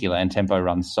 particular and tempo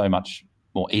runs, so much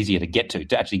more easier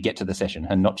to actually get to the session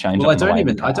and not change. Well, I don't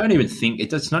even think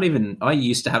it's not even. I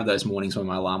used to have those mornings when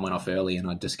my alarm went off early, and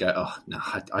I'd just go, "Oh no,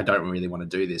 I don't really want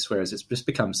to do this." Whereas it's just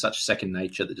become such second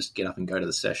nature that just get up and go to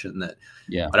the session that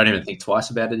I don't even think twice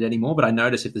about it anymore. But I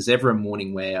notice if there's ever a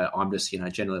morning where I'm just,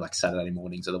 generally like Saturday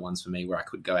mornings are the ones for me where I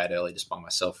could go out early just by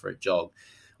myself for a jog.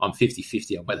 I'm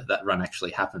 50-50 on whether that run actually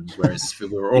happens. Whereas if we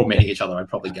were all meeting each other, I'd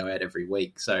probably go out every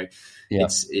week. So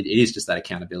it is just that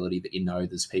accountability that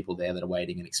there's people there that are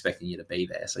waiting and expecting you to be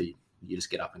there. So you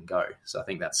just get up and go. So I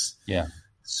think that's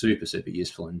super, super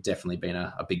useful and definitely been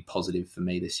a big positive for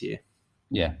me this year.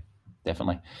 Yeah,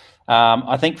 definitely.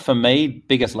 I think for me,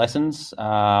 biggest lessons,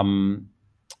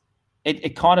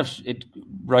 it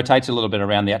rotates a little bit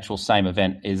around the actual same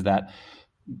event, is that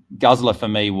Guzzler for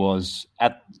me was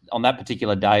on that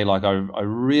particular day, like I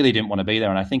really didn't want to be there.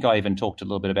 And I think I even talked a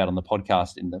little bit about on the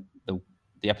podcast in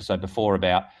the episode before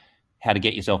about how to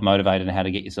get yourself motivated and how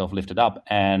to get yourself lifted up.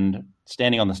 And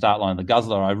standing on the start line of the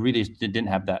Guzzler, I really didn't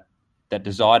have that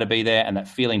desire to be there and that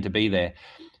feeling to be there.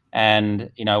 And,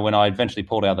 when I eventually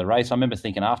pulled out of the race, I remember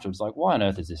thinking afterwards, like, why on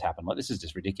earth has this happened? Like, this is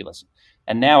just ridiculous.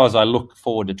 And now as I look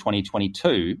forward to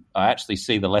 2022, I actually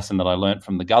see the lesson that I learned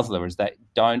from the Guzzler is that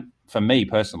for me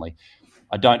personally,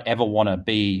 I don't ever want to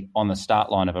be on the start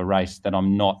line of a race that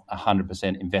I'm not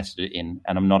 100% invested in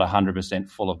and I'm not 100%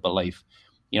 full of belief.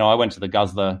 I went to the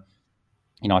Guzzler,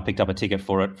 I picked up a ticket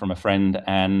for it from a friend,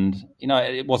 and,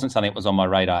 it wasn't something that was on my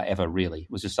radar ever really. It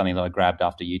was just something that I grabbed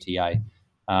after UTA.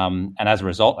 And as a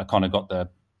result, I kind of got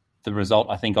the result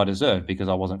I think I deserved because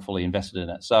I wasn't fully invested in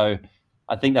it. So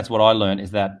I think that's what I learned,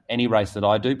 is that any race that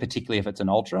I do, particularly if it's an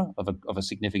ultra of a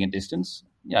significant distance,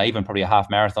 even probably a half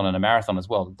marathon and a marathon as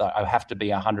well, I have to be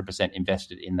 100%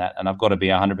 invested in that, and I've got to be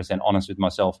 100% honest with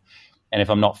myself. And if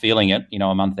I'm not feeling it,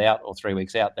 a month out or 3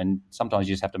 weeks out, then sometimes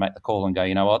you just have to make the call and go,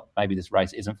 you know what, maybe this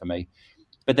race isn't for me.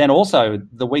 But then also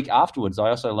the week afterwards, I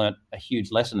also learned a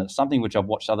huge lesson. It's something which I've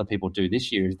watched other people do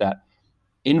this year, is that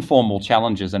informal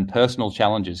challenges and personal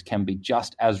challenges can be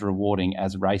just as rewarding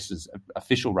as races,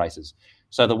 official races.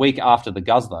 So the week after the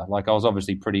Guzzler, I was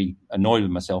obviously pretty annoyed with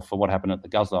myself for what happened at the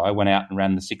Guzzler. I went out and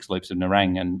ran the 6 loops of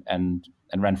Nerang and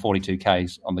ran 42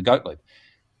 Ks on the Goat Loop.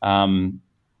 And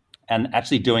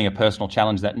actually doing a personal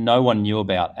challenge that no one knew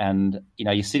about. And,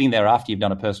 you're sitting there after you've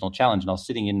done a personal challenge, and I was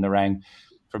sitting in Nerang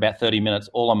for about 30 minutes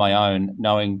all on my own,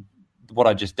 knowing what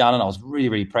I'd just done. And I was really,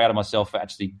 really proud of myself for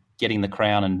actually getting the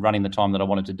crown and running the time that I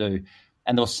wanted to do.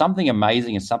 And there was something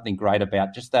amazing and something great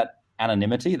about just that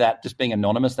anonymity, that just being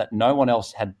anonymous, that no one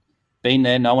else had been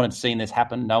there, no one had seen this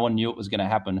happen, no one knew it was going to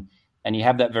happen. And you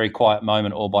have that very quiet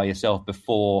moment all by yourself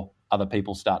before other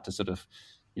people start to sort of,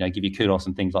 give you kudos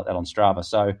and things like that on Strava.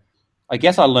 So I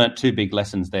guess I learned 2 big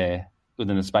lessons there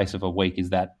within the space of a week,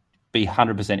 is that be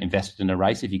 100% invested in a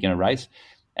race if you're going to race,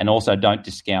 and also don't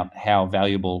discount how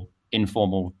valuable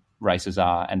informal races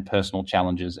are and personal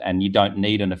challenges. And you don't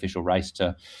need an official race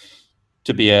to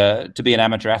be an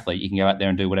amateur athlete. You can go out there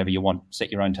and do whatever you want,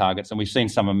 set your own targets. And we've seen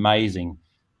some amazing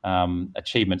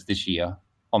achievements this year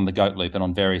on the Goat Loop and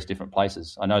on various different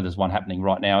places. I know there's one happening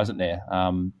right now, isn't there?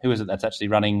 Who is it that's actually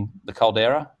running the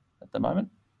Caldera at the moment?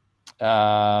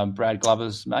 Brad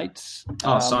Glover's mates.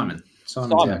 Simon.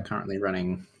 Simon's currently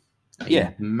running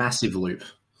a massive loop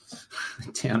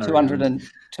down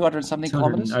 200 something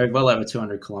kilometres? Well over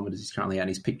 200 kilometres he's currently out.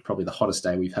 He's picked probably the hottest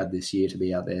day we've had this year to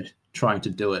be out there trying to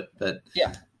do it. But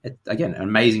again, an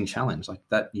amazing challenge like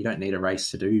that. You don't need a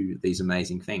race to do these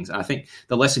amazing things. And I think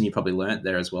the lesson you probably learnt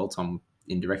there as well, Tom,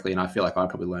 indirectly, and I feel like I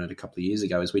probably learned it a couple of years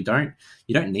ago, is you don't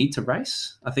need to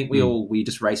race. I think we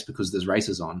just race because there's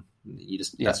races on.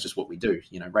 That's just what we do.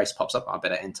 Race pops up, I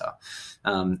better enter,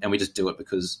 and we just do it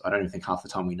because I don't even think half the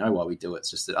time we know why we do it.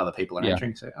 It's just that other people are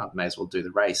entering, so I may as well do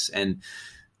the race. And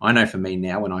I know for me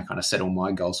now, when I kind of set all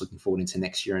my goals looking forward into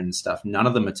next year and stuff, none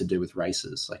of them are to do with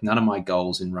races. Like none of my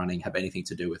goals in running have anything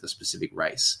to do with a specific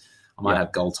race. I might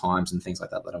have goal times and things like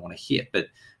that I want to hit, but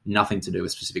nothing to do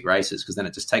with specific races, because then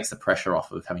it just takes the pressure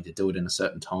off of having to do it in a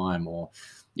certain time, or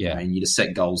and you just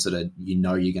set goals that are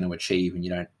you're going to achieve, and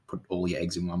you don't put all your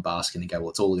eggs in one basket and go, well,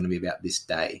 it's all going to be about this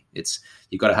day.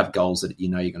 You've got to have goals that you're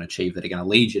going to achieve that are going to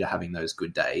lead you to having those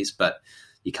good days, but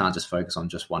you can't just focus on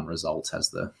just one result as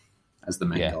the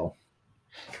main goal.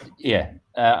 Yeah,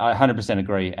 I 100%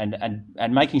 agree.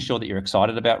 And making sure that you're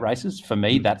excited about races, for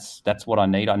me, that's what I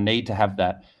need. I need to have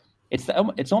that.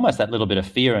 It's almost that little bit of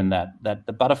fear and that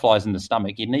the butterflies in the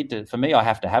stomach. You need to. For me, I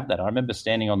have to have that. I remember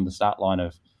standing on the start line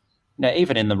of,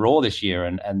 even in the Raw this year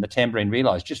and the Tambourine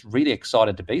Relays, just really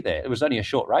excited to be there. It was only a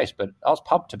short race, but I was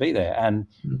pumped to be there. And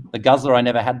the Guzzler, I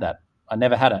never had that. I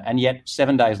never had it. And yet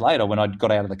 7 days later, when I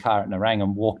got out of the car at Nerang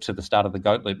and walked to the start of the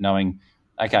Goat Loop knowing,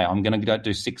 okay, I'm going to go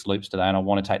do 6 loops today and I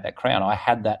want to take that crown, I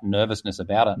had that nervousness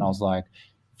about it. And I was like,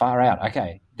 far out.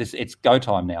 Okay, it's go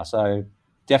time now. So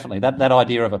definitely that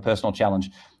idea of a personal challenge.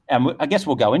 And I guess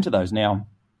we'll go into those now,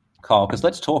 Kyle, because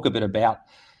let's talk a bit about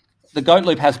the Goat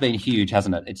Loop. Has been huge,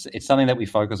 hasn't it? It's something that we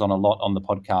focus on a lot on the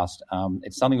podcast.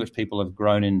 It's something which people have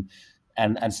grown in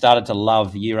and started to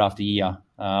love year after year.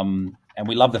 And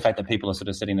we love the fact that people are sort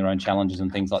of setting their own challenges and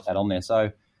things like that on there. So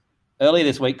earlier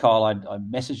this week, Kyle, I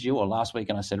messaged you, or last week,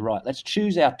 and I said, right, let's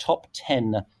choose our top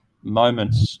 10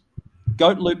 moments,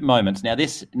 Goat Loop moments. Now,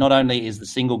 this not only is the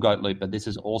single Goat Loop, but this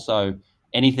is also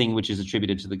anything which is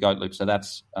attributed to the Goat Loop. So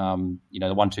that's, the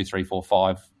 1, 2, 3, 4,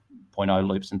 5.0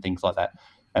 loops and things like that.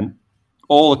 And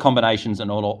all the combinations and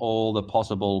all the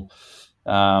possible,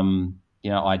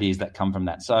 ideas that come from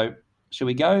that. So should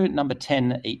we go number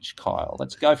 10 each, Kyle?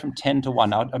 Let's go from 10 to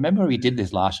 1. I remember we did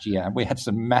this last year and we had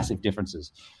some massive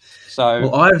differences.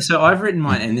 So I've written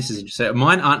mine, and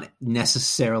mine aren't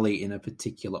necessarily in a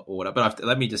particular order, but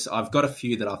I've got a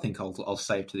few that I think I'll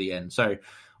save to the end. So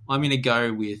I'm going to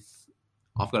go with,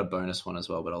 I've got a bonus one as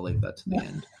well, but I'll leave that to the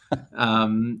end.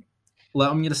 Well,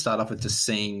 I'm going to start off with just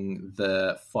seeing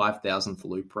the 5,000th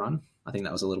loop run. I think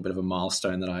that was a little bit of a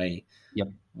milestone that I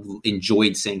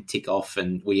enjoyed seeing tick off,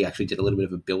 and we actually did a little bit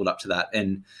of a build up to that.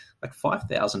 And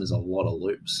 5,000 is a lot of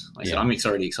loops. Like I said, I'm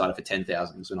already excited for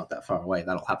 10,000 because we're not that far away.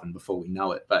 That'll happen before we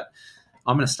know it. But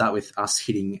I'm going to start with us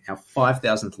hitting our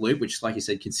 5,000th loop, which, like you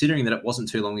said, considering that it wasn't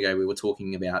too long ago, we were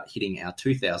talking about hitting our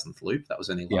 2,000th loop. That was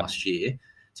only last year.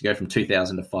 To go from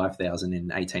 2,000 to 5,000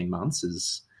 in 18 months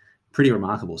is pretty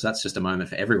remarkable. So that's just a moment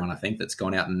for everyone, I think, that's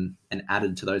gone out and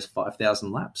added to those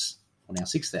 5,000 laps on our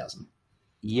 6,000.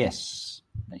 Yes,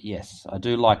 I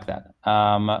do like that.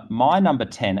 My number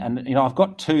 10, and I've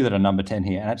got two that are number 10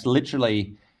 here, and it's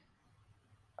literally,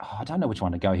 I don't know which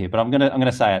one to go here, but I'm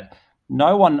gonna say it.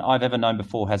 No one I've ever known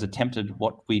before has attempted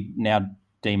what we now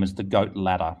deem as the GOAT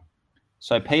ladder.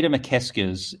 So Peter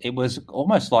McKesker's, it was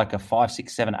almost like a 5,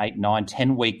 6, 7, 8, 9,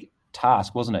 10-week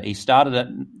task, wasn't it? He started at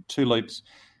 2 loops,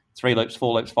 3 loops,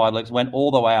 4 loops, 5 loops, went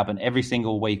all the way up, and every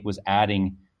single week was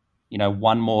adding,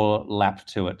 one more lap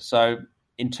to it. So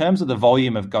in terms of the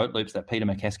volume of GOAT loops that Peter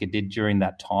McKesker did during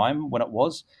that time when it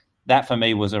was, that for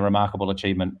me was a remarkable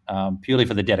achievement, purely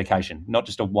for the dedication, not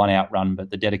just a one-out run, but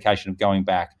the dedication of going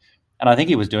back. And I think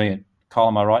he was doing it, Kyle,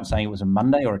 am I right in saying it was a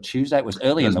Monday or a Tuesday? It was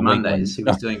early in the Mondays. week. He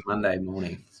was doing Monday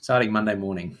morning, starting Monday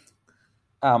morning.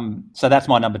 So that's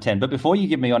my number 10. But before you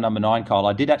give me your number 9, Kyle,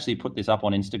 I did actually put this up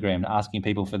on Instagram asking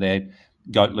people for their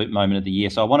GOAT loop moment of the year.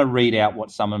 So I want to read out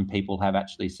what some people have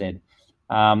actually said.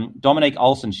 Dominique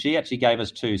Olsen, she actually gave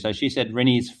us 2. So she said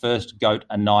Rinnie's first GOAT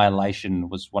annihilation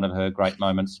was one of her great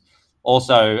moments.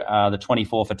 Also, the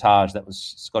 24 for Taj, that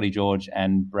was Scotty George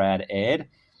and Brad Aird.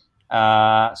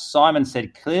 Simon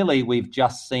said, clearly we've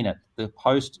just seen it, the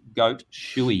post-GOAT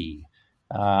shoey.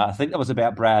 I think that was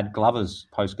about Brad Glover's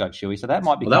post-GOAT shoey. So that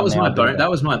might be. Well, that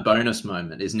was my bonus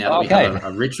moment. Is now that we have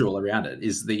a ritual around it.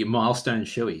 Is the milestone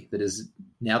shoey that is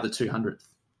now the 200th.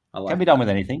 Can be done with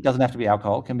anything. Doesn't have to be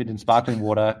alcohol. Can be in sparkling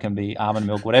water. Can be almond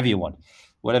milk. Whatever you want.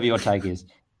 Whatever your take is.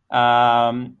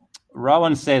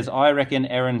 Rowan says, I reckon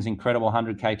Erin's incredible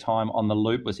 100K time on the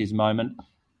loop was his moment.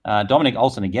 Dominic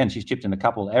Olsen, again, she's chipped in a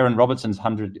couple. Erin Robertson's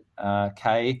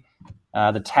 100K.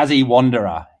 The Tassie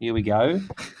Wanderer, here we go.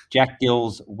 Jack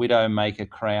Gill's Widowmaker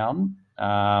Crown.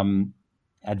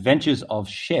 Adventures of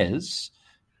Shez,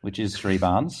 which is 3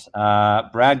 barns.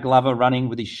 Brad Glover running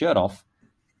with his shirt off.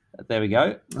 There we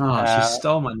go. She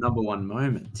stole my number 1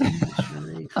 moment.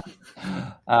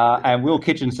 And Will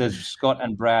Kitchen says Scott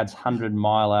and Brad's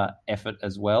 100-miler effort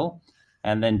as well.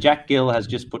 And then Jack Gill has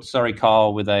just put sorry,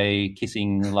 Kyle, with a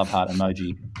kissing love heart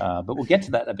emoji. But we'll get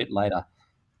to that a bit later.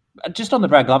 Just on the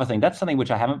Brad Glover thing, that's something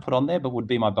which I haven't put on there, but would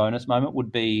be my bonus moment,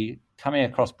 would be coming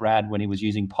across Brad when he was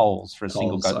using poles for a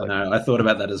single GOAT. I know. I thought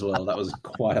about that as well. That was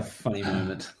quite a funny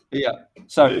moment. Yeah.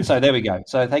 So there we go.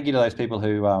 So thank you to those people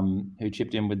who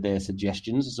chipped in with their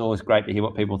suggestions. It's always great to hear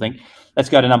what people think. Let's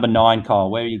go to number 9,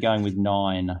 Kyle. Where are you going with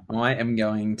 9? I am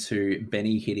going to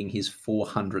Benny hitting his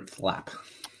 400th lap.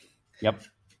 Yep.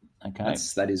 Okay.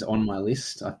 That is on my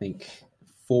list. I think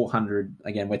 400,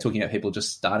 again, we're talking about people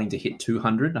just starting to hit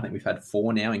 200. I think we've had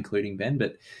 4 now, including Ben,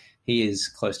 but he is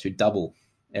close to double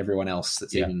everyone else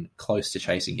that's even close to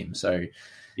chasing him. So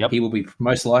he will be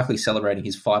most likely celebrating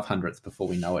his 500th before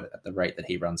we know it at the rate that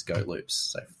he runs GOAT loops.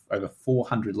 So over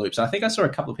 400 loops. I think I saw a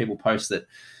couple of people post that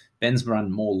Ben's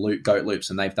run more GOAT loops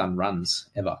than they've done runs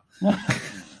ever.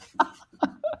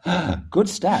 Good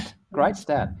stat. Great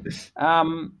stat.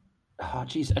 Oh,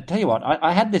 geez, I tell you what,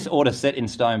 I had this order set in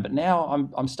stone, but now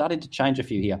I'm starting to change a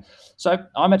few here. So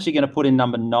I'm actually going to put in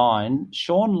number 9,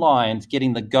 Sean Lyons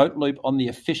getting the GOAT loop on the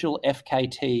official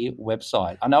FKT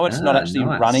website. I know it's not actually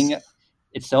running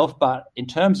itself, but in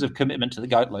terms of commitment to the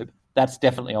GOAT loop, that's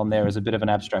definitely on there as a bit of an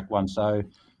abstract one. So,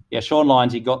 yeah, Sean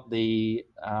Lyons, he got the,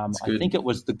 I think it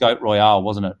was the GOAT Royale,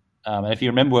 wasn't it? And if you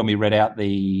remember when we read out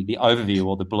the overview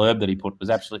or the blurb that he put,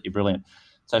 was absolutely brilliant.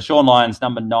 So Sean Lyons,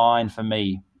 number 9 for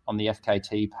me on the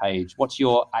FKT page. What's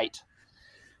your 8?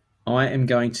 I am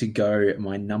going to go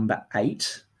my number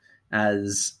 8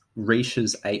 as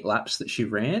Risha's 8 laps that she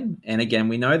ran. And again,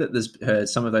 we know that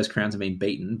some of those crowns have been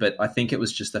beaten, but I think it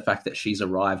was just the fact that she's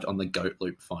arrived on the GOAT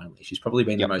loop finally. She's probably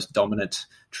been the most dominant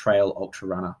trail ultra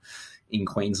runner in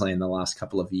Queensland the last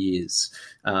couple of years,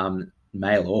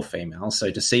 male or female.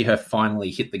 So to see her finally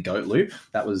hit the GOAT loop,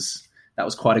 that was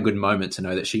quite a good moment to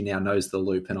know that she now knows the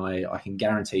loop, and I can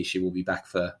guarantee she will be back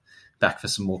for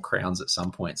some more crowns at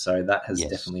some point. So that has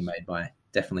definitely made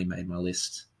my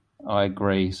list. I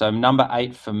agree. So number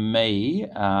 8 for me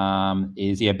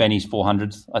is Benny's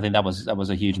 400th. I think that was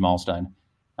a huge milestone,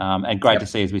 and great to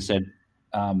see. As we said,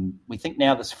 we think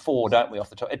now there's 4, don't we? Off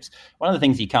the top, it's one of the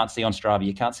things you can't see on Strava.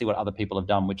 You can't see what other people have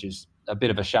done, which is a bit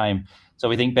of a shame. So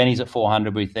we think Benny's at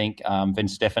 400. We think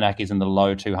Vince Stefanak is in the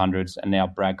low 200s, and now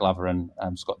Brad Glover and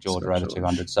Scott George are over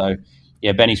 200. So,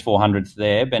 yeah, Benny's 400th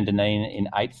there. Ben Deneen in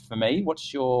 8th for me.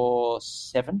 What's your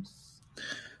 7th?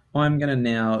 I'm going to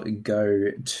now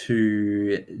go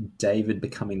to David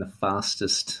becoming the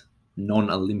fastest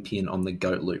non-Olympian on the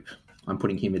GOAT loop. I'm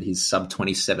putting him at his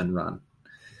sub-27 run.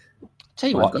 Tell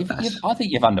you what, I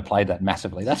think you've underplayed that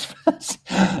massively.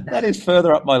 That is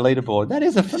further up my leaderboard. That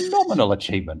is a phenomenal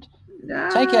achievement.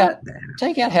 Take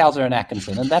out Hauser and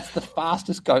Atkinson, and that's the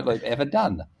fastest goat loop ever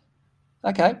done.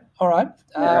 Okay, all right.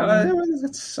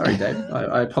 Sorry, David.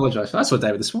 I apologise. I saw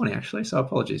David this morning, actually, so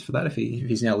apologies for that if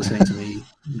he's now listening to me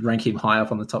rank him high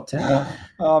up on the top 10.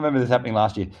 I remember this happening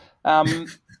last year. So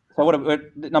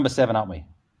we're number 7, aren't we?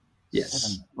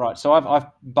 Yes. 7. Right, so I've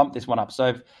bumped this one up.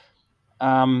 So,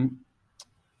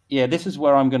 this is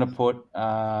where I'm going to put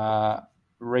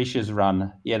Risha's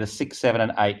run. Yeah, the 6, 7,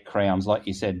 and 8 crowns, like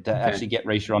you said, to actually get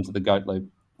Risha onto the goat loop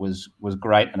was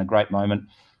great and a great moment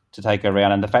to take her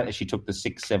around. And the fact that she took the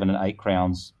 6, 7, and 8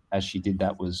 crowns as she did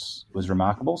that was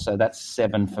remarkable. So that's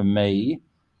 7 for me.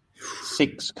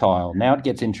 6, Kyle. Now it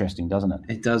gets interesting, doesn't it?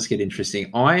 It does get interesting.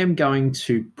 I am going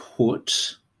to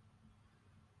put...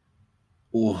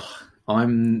 You're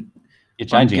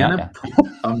changing, aren't you?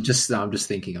 I'm just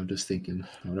thinking. I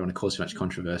don't want to cause too much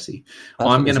controversy.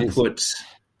 I'm going to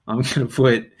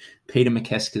put Peter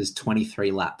McKeska's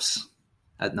 23 laps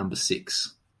at number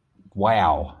 6.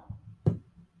 Wow.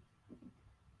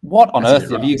 What on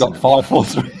earth have you got 5, 4,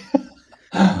 3?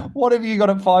 What have you got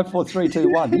at 5, 4, 3, 2,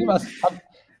 1? You must.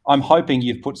 I'm hoping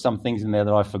you've put some things in there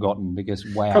that I've forgotten because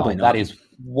wow, that is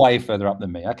way further up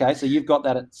than me. Okay, so you've got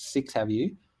that at 6, have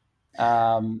you?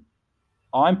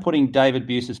 I'm putting David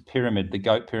Buse's pyramid, the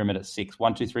goat pyramid, at 6.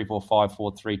 1, 2, 3, 4, 5,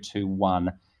 4, 3, 2, 1.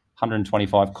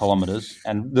 125 kilometres.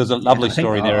 And there's a lovely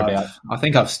story there about... I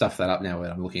think I've stuffed that up now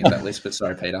when I'm looking at that list, but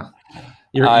sorry, Peter.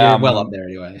 You're well up there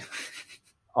anyway.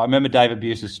 I remember David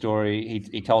Buse's story.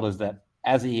 He told us that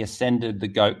as he ascended the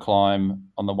goat climb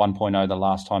on the 1.0 the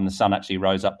last time, the sun actually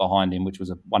rose up behind him, which was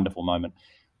a wonderful moment,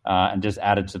 and just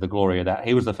added to the glory of that.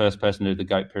 He was the first person to do the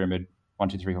goat pyramid, 1,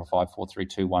 2, 3, 4, 5, 4, 3,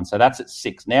 2, 1. So that's at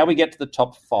 6. Now we get to the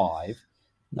top 5. Yes.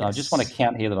 I just want to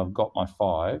count here that I've got my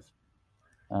 5.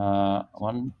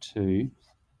 1, 2,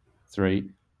 3,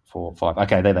 4, 5.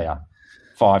 Okay, there they are.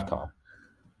 5, Kyle.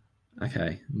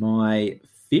 Okay, my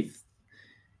 5th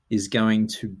is going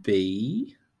to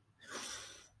be...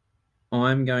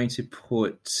 I'm going to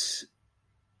put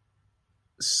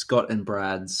Scott and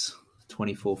Brad's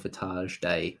 24 Footage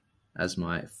Day as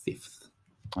my 5th.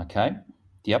 Okay.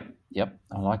 Yep.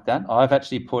 I like that. I've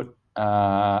actually put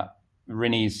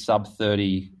Rinnie's sub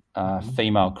 30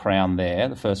 female crown there,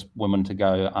 the first woman to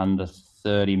go under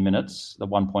 30 minutes, the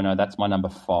 1.0. That's my number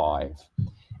 5.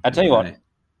 I'll tell you what,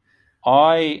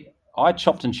 I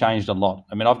chopped and changed a lot.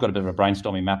 I mean, I've got a bit of a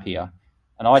brainstorming map here,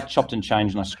 and I chopped and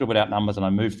changed and I scribbled out numbers and I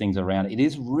moved things around. It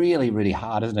is really, really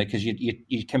hard, isn't it? Because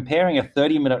you're comparing a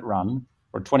 30-minute run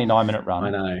or a 29-minute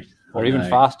run, or even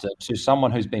faster, to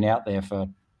someone who's been out there for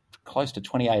close to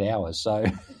 28 hours. So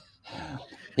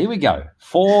here we go.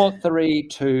 4, 3,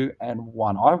 2, and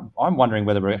 1. I'm wondering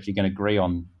whether we're actually going to agree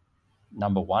on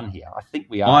number 1 here. I think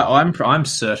we are. I'm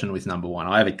certain with number 1.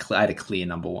 I had a clear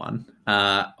number 1.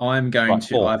 I'm going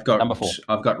to. 4. I've got number 4.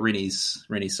 I've got Rinnie's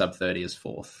sub 30 as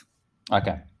 4th.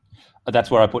 Okay,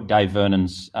 that's where I put Dave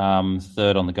Vernon's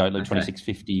 3rd on the goat loop,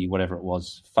 26.50, whatever it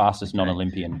was, fastest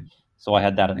non-Olympian. So I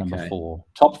had that at number 4.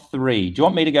 Top 3. Do you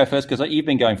want me to go first? Because you've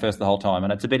been going first the whole time,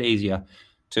 and it's a bit easier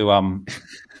to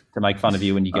make fun of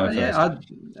you when you go first.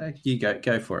 You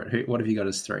go for it. What have you got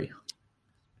as 3?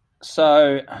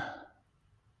 So,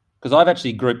 because I've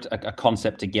actually grouped a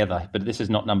concept together, but this is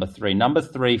not number 3. Number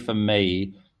 3 for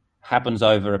me happens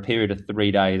over a period of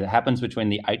 3 days. It happens between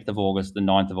the 8th of August, the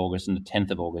 9th of August, and the 10th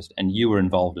of August, and you were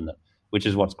involved in it, which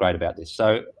is what's great about this.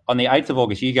 So on the 8th of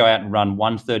August, you go out and run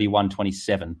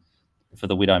 1:31.27 for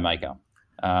the Widowmaker.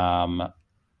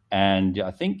 And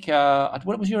I think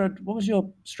what was your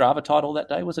Strava title that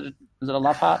day? Was it a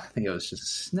Love Heart? I think it was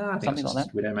just something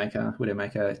like that.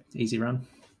 Widowmaker easy run.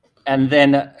 And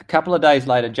then a couple of days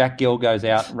later, Jack Gill goes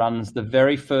out, runs the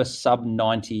very first sub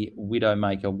 90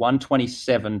 Widowmaker,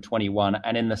 1:27.21,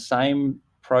 and in the same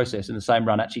process, in the same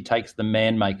run, actually takes the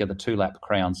Manmaker, the 2-lap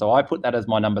crown. So I put that as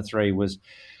my number 3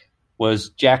 was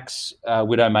Jack's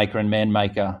Widowmaker and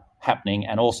Manmaker happening,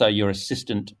 and also your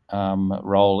assistant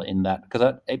role in that,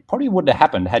 because it probably wouldn't have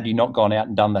happened had you not gone out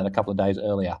and done that a couple of days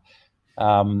earlier.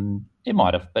 It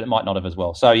might have, but it might not have as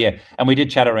well. So yeah, and we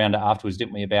did chat around it afterwards,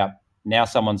 didn't we, about now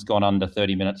someone's gone under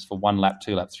 30 minutes for 1 lap,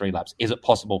 2 laps, 3 laps. Is it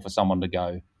possible for someone to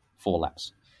go 4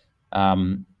 laps?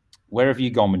 Where have you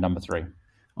gone with number 3?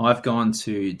 I've gone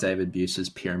to David Buse's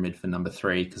pyramid for number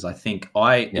 3 because I think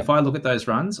if I look at those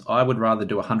runs, I would rather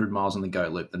do 100 miles on the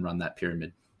goat loop than run that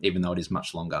pyramid, even though it is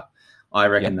much longer. I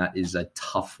reckon that is a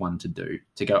tough one to do,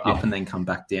 to go up and then come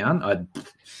back down.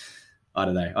 I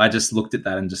don't know. I just looked at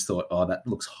that and just thought, oh, that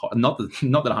looks hot. Not that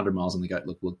 100 miles on the goat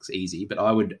loop looks easy, but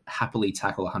I would happily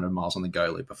tackle 100 miles on the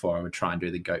goat loop before I would try and do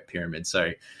the goat pyramid.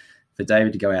 So for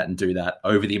David to go out and do that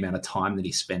over the amount of time that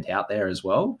he spent out there as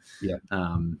well,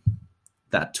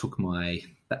 that took my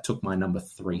number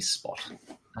 3 spot.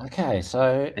 Okay,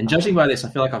 so and judging by this, I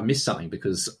feel like I've missed something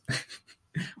because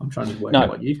I'm trying to work out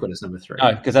what you've got as number 3.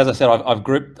 No, because as I said, I've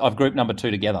grouped number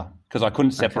 2 together because I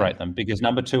couldn't separate them because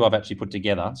number 2 I've actually put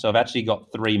together. So I've actually got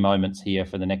 3 moments here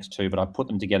for the next 2, but I put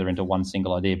them together into one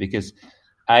single idea because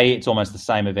A, it's almost the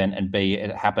same event, and B,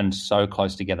 it happened so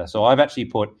close together. So I've actually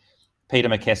put Peter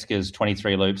McKesker's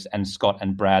 23 loops and Scott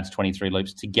and Brad's 23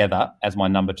 loops together as my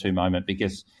number 2 moment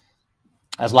because,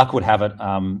 as luck would have it,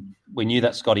 we knew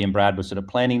that Scotty and Brad were sort of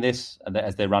planning this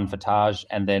as their run for Taj,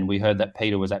 and then we heard that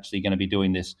Peter was actually going to be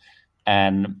doing this,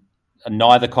 and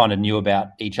neither kind of knew about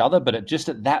each other, but just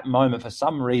at that moment, for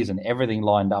some reason, everything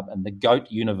lined up, and the GOAT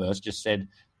universe just said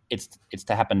it's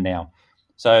to happen now.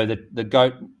 So the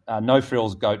GOAT, No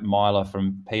Frills GOAT miler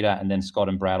from Peter and then Scott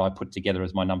and Brad, I put together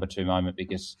as my number 2 moment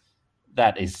because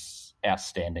that is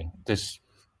outstanding.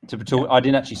 I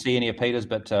didn't actually see any of Peter's,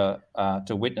 but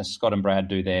to witness Scott and Brad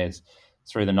do theirs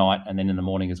through the night and then in the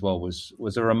morning as well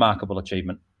was a remarkable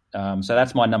achievement. So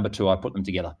that's my number 2. I put them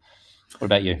together. What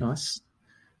about you? Nice.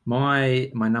 My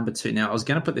number 2. Now I was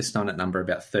going to put this down at number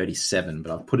about 37,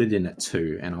 but I've put it in at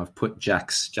 2, and I've put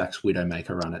Jack's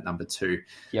Widowmaker run at number 2.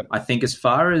 Yep. I think as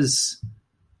far as,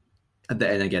 and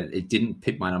again, it didn't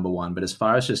pick my number 1, but as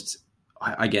far as just.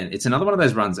 Again, it's another one of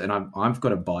those runs, and I've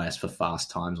got a bias for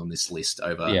fast times on this list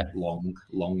over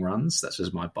long runs. That's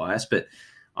just my bias. But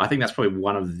I think that's probably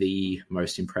one of the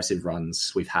most impressive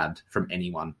runs we've had from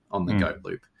anyone on the GOAT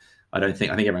loop. I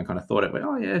think everyone kind of thought it went,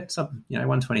 oh yeah, it's up,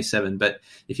 127. But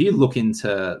if you look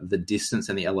into the distance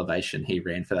and the elevation he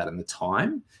ran for that and the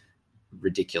time,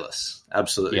 ridiculous,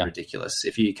 absolutely ridiculous.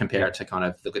 If you compare it to kind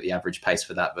of look at the average pace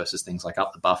for that versus things like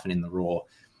Up the Buff and In the Raw,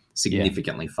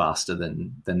 significantly faster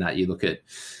than that. You look at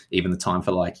even the time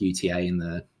for like UTA in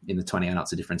the 20, I know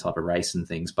it's a different type of race and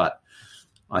things, but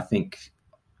I think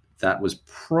that was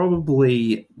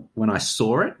probably, when I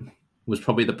saw it, was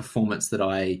probably the performance that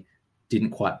I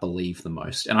didn't quite believe the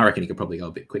most. And I reckon he could probably go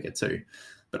a bit quicker too.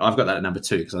 But I've got that at number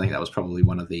 2 because I think that was probably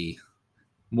one of the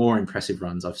more impressive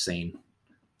runs I've seen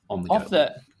on the go.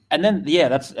 And then,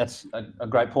 that's a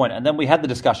great point. And then we had the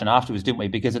discussion afterwards, didn't we?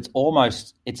 Because it's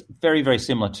very, very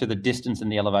similar to the distance and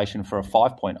the elevation for a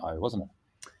 5.0, wasn't it?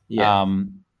 Yeah.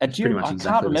 I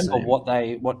can't remember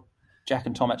what Jack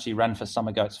and Tom actually ran for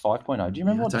Summer Goats 5.0. Do you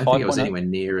remember what 5.0? I don't think it was anywhere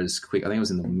near as quick. I think it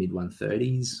was in the mid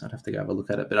 130s. I'd have to go have a look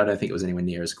at it, but I don't think it was anywhere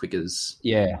near as quick as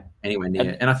anywhere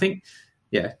near. And I think,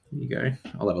 here you go.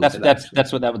 I'll have a look at that.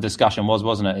 That's what that discussion was,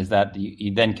 wasn't it? Is that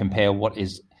you then compare what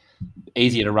is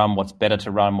easier to run, what's better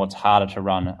to run, what's harder to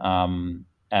run,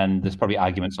 and there's probably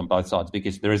arguments on both sides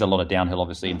because there is a lot of downhill,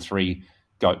 obviously, in 3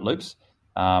 GOAT loops,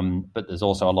 but there's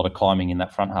also a lot of climbing in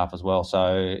that front half as well.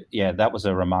 So, that was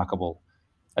a remarkable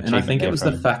achievement. And I think it was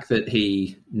the fact that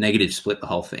he negative split the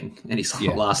whole thing, and his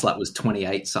last lap was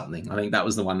 28 something. I think that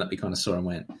was the one that we kind of saw and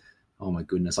went, oh my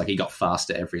goodness, like he got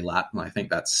faster every lap, and I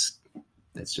think that's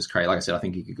just crazy. Like I said, I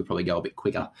think he could probably go a bit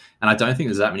quicker, and I don't think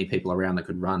there's that many people around that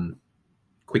could run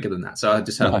quicker than that. So I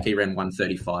just had he ran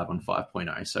 135 on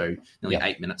 5.0, so nearly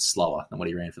 8 minutes slower than what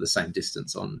he ran for the same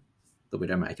distance on the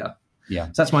Widowmaker. Yeah.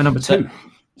 So that's my number 2.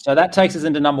 So that takes us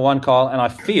into number 1, Kyle, and I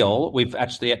feel we've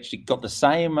actually got the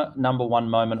same number 1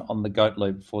 moment on the GOAT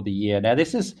loop for the year. Now,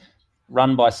 this is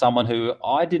run by someone who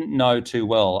I didn't know too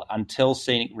well until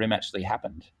Scenic Rim actually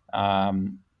happened.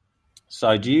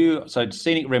 So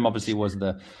Scenic Rim obviously was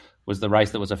the race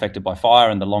that was affected by fire,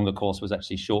 and the longer course was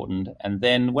actually shortened. And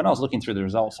then when I was looking through the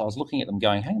results, I was looking at them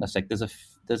going, hang on a sec,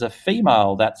 there's a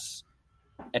female that's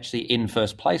actually in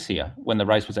first place here when the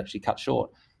race was actually cut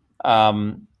short.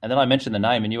 And then I mentioned the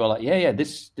name, and you were like,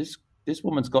 this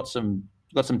woman's got some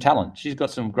talent. She's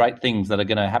got some great things that are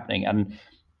going to happening, and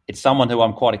it's someone who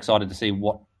I'm quite excited to see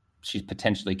what she's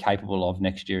potentially capable of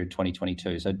next year in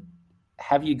 2022. So,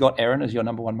 have you got Erin as your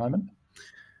number 1 moment?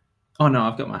 Oh no,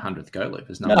 I've got my 100th GOAT loop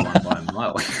as number 1 by a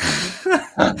mile.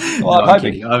 Well, I'm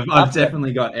kidding. I've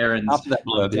definitely got Erin's. After that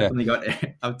blurb,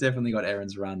 I've definitely got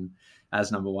Erin's run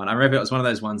as number 1. I remember it was one of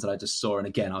those ones that I just saw, and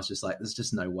again, I was just like, "There's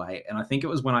just no way." And I think it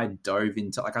was when I dove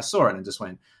into, I saw it and just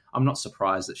went, "I'm not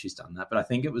surprised that she's done that." But I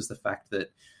think it was the fact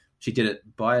that she did it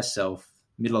by herself,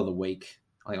 middle of the week.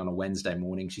 I think on a Wednesday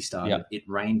morning she started. Yep. It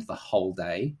rained the whole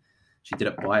day. She did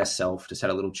it by herself, just had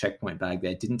a little checkpoint bag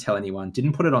there, didn't tell anyone,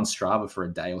 didn't put it on Strava for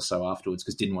a day or so afterwards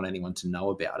because didn't want anyone to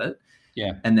know about it.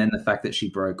 Yeah. And then the fact that she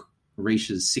broke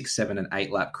Risha's 6, 7, and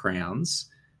 8 lap crowns,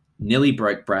 nearly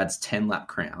broke Brad's 10-lap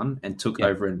crown and took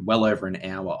well over an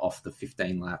hour off the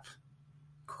 15-lap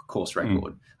course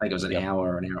record. I think it was an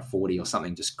hour 40 or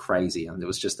something, just crazy. And it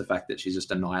was just the fact that she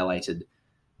just annihilated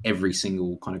every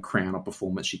single kind of crown or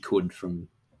performance she could from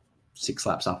 6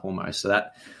 laps up almost. So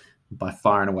that by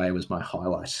far and away was my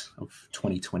highlight of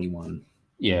 2021.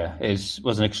 Yeah, it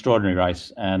was an extraordinary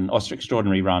race and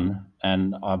extraordinary run.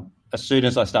 And as soon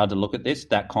as I started to look at this,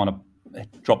 that kind of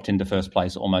dropped into first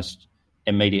place almost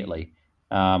immediately.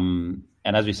 And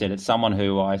as we said, it's someone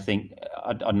who I think,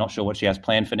 I'm not sure what she has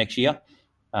planned for next year,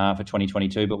 for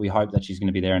 2022, but we hope that she's going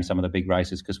to be there in some of the big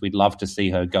races because we'd love to see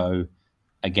her go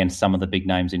against some of the big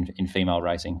names in female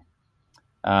racing.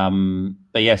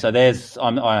 But yeah, so I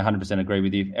 100% agree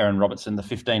with you. Erin Robertson, the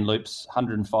 15 loops,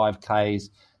 105 Ks,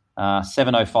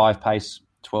 7:05 pace,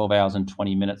 12 hours and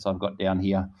 20 minutes I've got down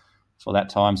here for that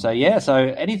time. So yeah, so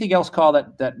anything else, Kyle,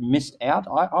 that missed out?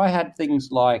 I had things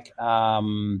like,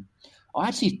 Tom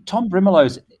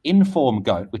Brimelow's Inform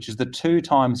Goat, which is the 2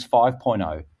 times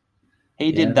 5.0.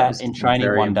 He did that in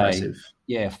training one day.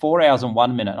 Yeah, 4 hours and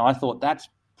 1 minute. And I thought that's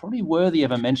probably worthy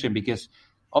of a mention because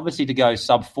obviously to go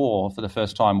sub 4 for the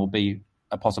first time will be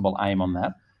a possible aim on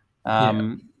that.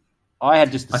 I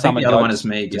had just I think the other one is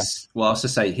me. Well, I was to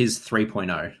say his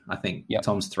 3.0. I think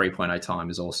Tom's 3.0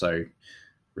 time is also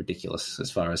ridiculous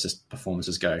as far as just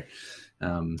performances go.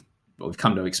 But we've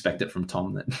come to expect it from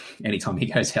Tom that anytime he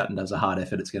goes out and does a hard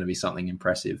effort, it's going to be something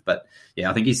impressive. But yeah,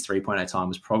 I think his 3.0 time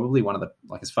was probably one of the,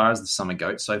 like, as far as the summer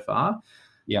goat so far,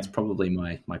 it's probably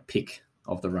my pick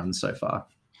of the run so far.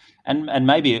 And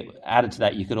maybe added to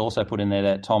that, you could also put in there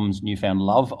that Tom's newfound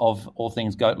love of all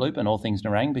things goat loop and all things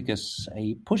Nerang, because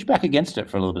he pushed back against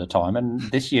it for a little bit of time. And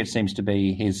this year it seems to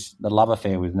be the love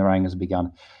affair with Nerang has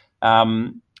begun. I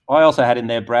also had in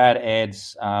there Brad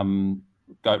Aird's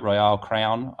Goat Royale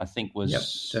crown, I think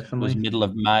was middle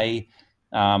of May.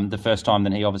 The first time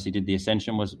that he obviously did the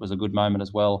Ascension was a good moment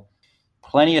as well.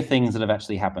 Plenty of things that have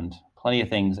actually happened. Plenty of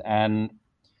things. And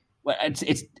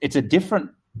it's a different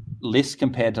list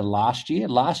compared to last year.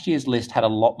 Last year's list had a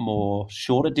lot more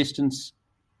shorter distance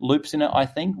loops in it, I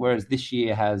think, whereas this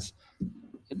year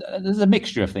there's a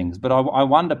mixture of things. But I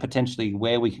wonder potentially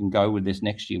where we can go with this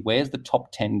next year. Where's the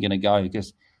top 10 going to go?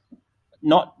 Because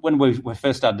not when we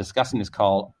first started discussing this,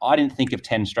 Cole, I didn't think of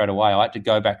 10 straight away. I had to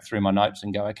go back through my notes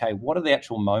and go, okay, what are the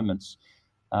actual moments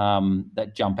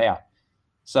that jump out?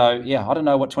 So, yeah, I don't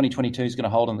know what 2022 is going to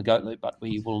hold on the Goat Loop, but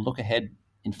we will look ahead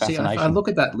in fascination. I look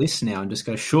at that list now and just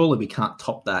go, surely we can't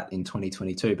top that in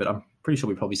 2022, but I'm pretty sure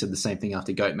we probably said the same thing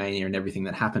after Goat Mania and everything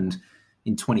that happened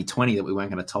in 2020 that we weren't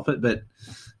going to top it, but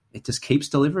it just keeps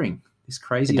delivering this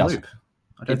crazy loop.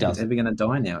 I don't think it's ever going to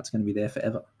die now. It's going to be there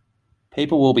forever.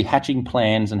 People will be hatching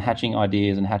plans and hatching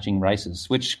ideas and hatching races,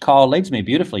 which, Kyle, leads me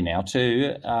beautifully now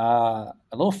to a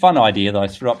little fun idea that I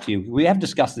threw up to you. We have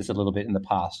discussed this a little bit in the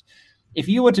past. If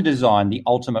you were to design the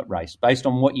ultimate race based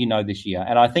on what you know this year,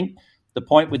 and I think the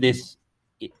point with this,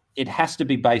 it has to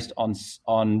be based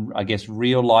on I guess,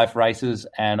 real-life races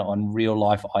and on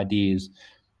real-life ideas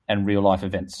and real-life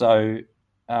events. So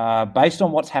based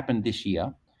on what's happened this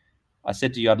year, I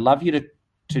said to you, I'd love you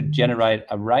to generate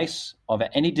a race of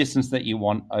any distance that you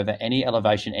want over any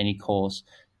elevation, any course,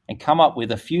 and come up with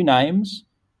a few names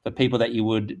for people that you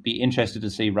would be interested to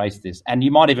see race this. And you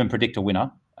might even predict a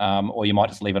winner, or you might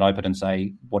just leave it open and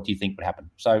say, what do you think would happen?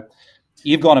 So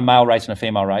you've gone a male race and a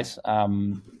female race.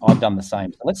 I've done the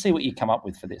same. So let's see what you come up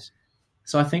with for this.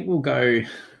 So I think we'll go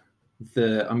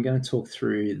I'm going to talk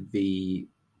through the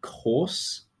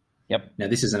course. Yep. Now,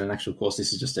 this isn't an actual course.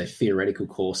 This is just a theoretical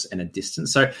course and a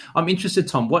distance. So I'm interested,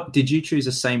 Tom, what did you choose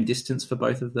the same distance for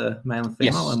both of the male and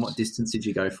female? Yes. And what distance did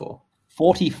you go for?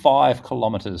 45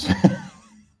 kilometres.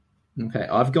 Okay.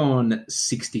 I've gone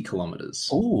 60 kilometres.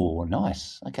 Oh,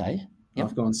 nice. Okay. Yep.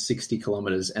 I've gone 60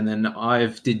 kilometres, and then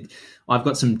I've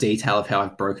got some detail of how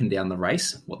I've broken down the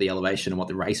race, what the elevation and what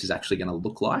the race is actually going to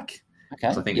look like.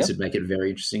 Okay. So I think this would make it very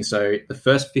interesting. So the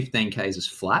first 15 Ks is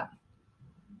flat.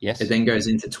 Yes. It then goes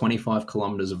into 25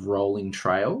 kilometres of rolling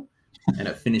trail, and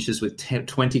it finishes with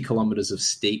 20 kilometres of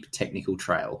steep technical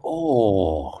trail.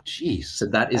 Oh, jeez. So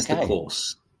that is the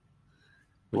course,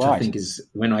 which I think is,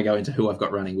 when I go into who I've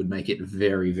got running, would make it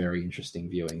very, very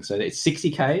interesting viewing. So it's 60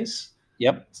 Ks.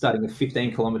 Yep. Starting with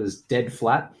 15 kilometres dead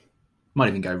flat. Might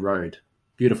even go road.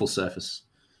 Beautiful surface.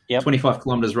 Yep. 25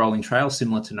 kilometres rolling trail,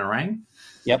 similar to Nerang.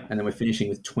 Yep. And then we're finishing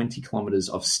with 20 kilometres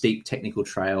of steep technical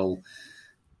trail,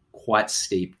 quite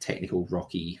steep, technical,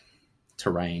 rocky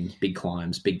terrain, big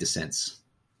climbs, big descents.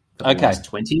 Okay. Last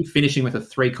 20, finishing with a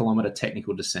 3 kilometre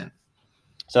technical descent.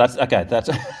 So that's okay.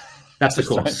 That's the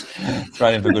course.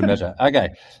 Thrown in for good measure. Okay,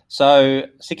 so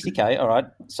 60K, all right.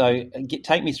 So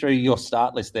take me through your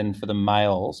start list then for the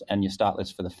males and your start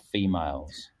list for the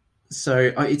females.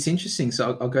 So it's interesting.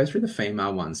 So I'll go through the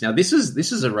female ones. Now, this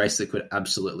is a race that could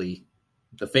absolutely,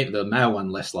 the male one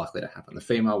less likely to happen. The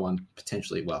female one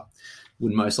potentially,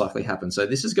 would most likely happen. So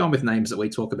this is going with names that we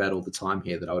talk about all the time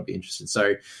here that I would be interested in.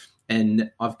 So,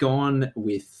 and I've gone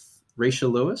with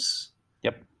Risha Lewis.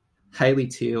 Yep. Hayley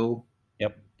Teal.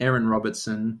 Yep. Erin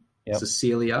Robertson. Yep.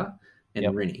 Cecilia and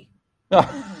Rinny.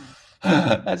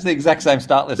 That's the exact same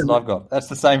start list that I've got. That's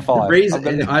the same 5. The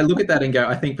reason, I look at that and go,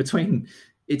 I think it's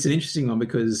an interesting one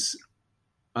because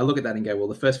I look at that and go, well,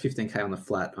 the first 15K on the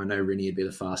flat, I know Rinny would be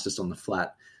the fastest on the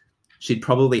flat. She'd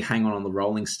probably hang on the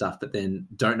rolling stuff, but then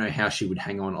don't know how she would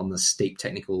hang on the steep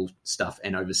technical stuff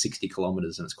and over 60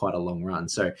 kilometers, and it's quite a long run.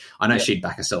 So I know she'd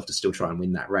back herself to still try and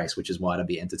win that race, which is why it'd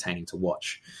be entertaining to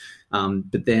watch.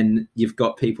 But then you've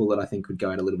got people that I think could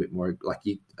go out a little bit more,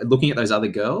 looking at those other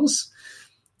girls,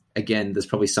 again, there's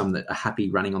probably some that are happy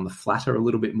running on the flatter a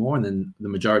little bit more, and then the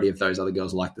majority of those other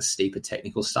girls like the steeper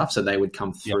technical stuff, so they would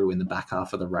come through in the back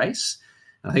half of the race.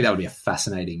 And I think that would be a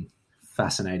fascinating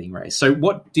race. So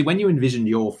when you envisioned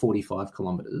your 45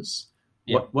 kilometers,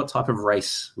 what type of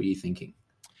race were you thinking?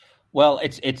 Well,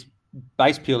 it's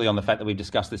based purely on the fact that we've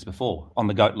discussed this before on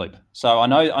the goat loop. So I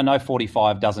know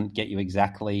 45 doesn't get you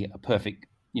exactly a perfect,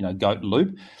 goat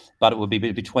loop, but it would be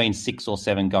between 6 or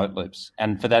 7 goat loops.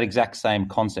 And for that exact same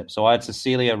concept. So I had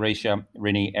Cecilia, Risha,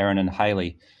 Rinny, Erin and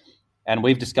Hayley. And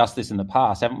we've discussed this in the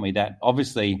past, haven't we? That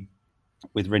obviously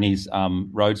with Rinny's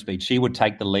road speed, she would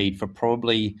take the lead for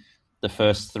probably the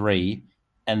first 3,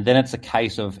 and then it's a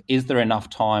case of, is there enough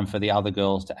time for the other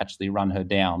girls to actually run her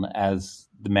down as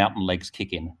the mountain legs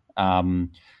kick in?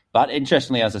 But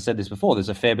interestingly, as I said this before, there's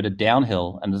a fair bit of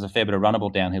downhill and there's a fair bit of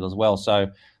runnable downhill as well. So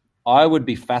I would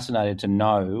be fascinated to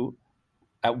know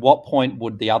at what point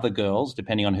would the other girls,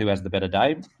 depending on who has the better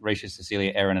day, Risha,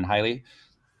 Cecilia, Erin and Hayley,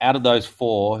 out of those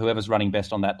 4, whoever's running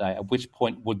best on that day, at which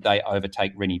point would they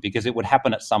overtake Rinny? Because it would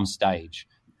happen at some stage.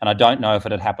 And I don't know if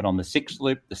it had happened on the 6th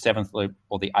loop, the 7th loop,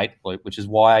 or the 8th loop, which is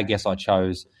why I guess I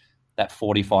chose that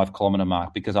 45-kilometre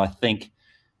mark, because I think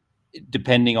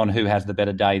depending on who has the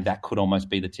better day, that could almost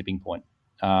be the tipping point.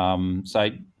 So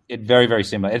it's very, very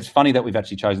similar. It's funny that we've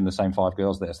actually chosen the same 5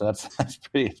 girls there. So that's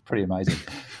pretty amazing.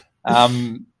 So I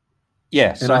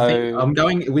think I'm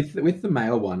going with the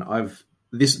male one.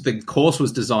 The course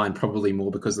was designed probably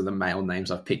more because of the male names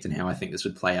I've picked and how I think this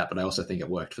would play out, but I also think it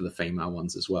worked for the female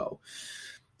ones as well.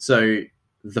 So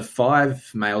the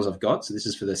 5 males I've got, so this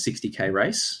is for the 60K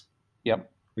race.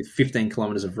 Yep. With 15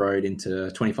 kilometres of road into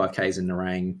 25Ks in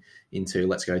Nerang into,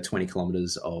 let's go, 20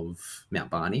 kilometres of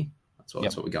Mount Barney. That's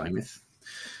what we're going with.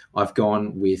 I've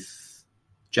gone with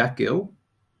Jack Gill.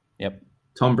 Yep.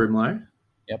 Tom Brimlow.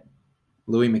 Yep.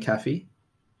 Louis McAfee.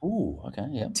 Ooh, okay,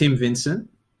 yep. Tim Vincent.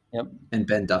 Yep. And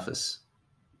Ben Duffus.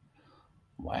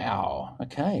 Wow.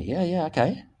 Okay. Yeah,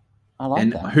 okay. I like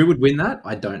that. And who would win that?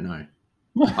 I don't know.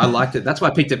 I liked it. That's why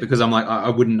I picked it, because I'm like, I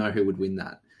wouldn't know who would win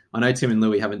that. I know Tim and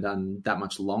Louis haven't done that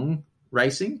much long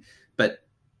racing, but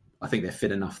I think they're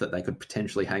fit enough that they could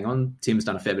potentially hang on. Tim's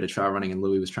done a fair bit of trail running and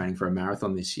Louis was training for a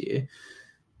marathon this year.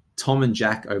 Tom and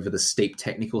Jack over the steep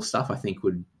technical stuff I think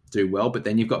would do well, but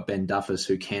then you've got Ben Duffus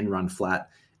who can run flat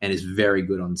and is very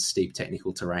good on steep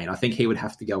technical terrain. I think he would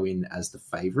have to go in as the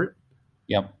favourite.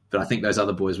 Yep. But I think those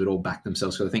other boys would all back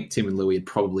themselves. So I think Tim and Louis would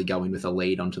probably go in with a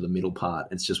lead onto the middle part.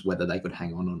 It's just whether they could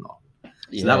hang on or not.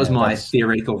 So that was my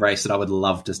theoretical race that I would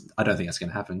love to. I don't think that's going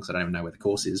to happen because I don't even know where the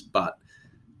course is, but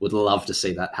would love to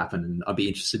see that happen. And I'd be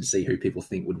interested to see who people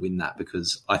think would win that,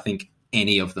 because I think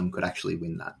any of them could actually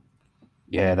win that.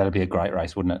 Yeah, that'd be a great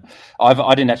race, wouldn't it?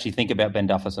 I didn't actually think about Ben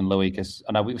Duffus and Louis because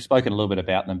I know we've spoken a little bit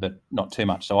about them, but not too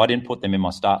much. So I didn't put them in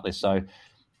my start list. So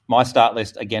my start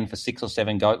list, again, for 6 or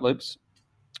 7 goat loops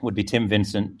would be Tim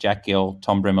Vincent, Jack Gill,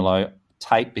 Tom Brimlow,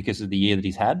 Tate because of the year that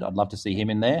he's had. I'd love to see him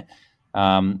in there.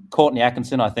 Courtney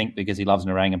Atkinson, I think, because he loves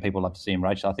Nerang and people love to see him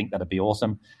race. I think that'd be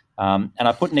awesome. And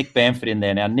I put Nick Bamford in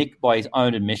there. Now, Nick, by his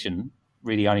own admission,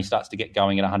 really only starts to get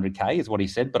going at 100K is what he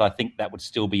said, but I think that would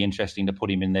still be interesting to put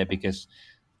him in there because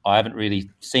I haven't really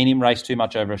seen him race too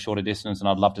much over a shorter distance and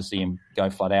I'd love to see him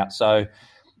go flat out. So,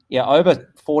 yeah, over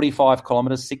 45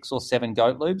 kilometres, 6 or 7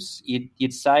 goat loops,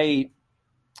 you'd say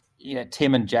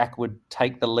Tim and Jack would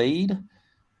take the lead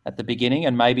at the beginning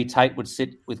and maybe Tate would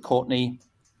sit with Courtney.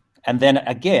 And then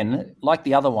again, like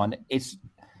the other one, it's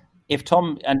if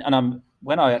Tom and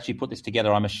when I actually put this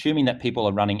together, I'm assuming that people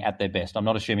are running at their best. I'm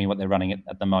not assuming what they're running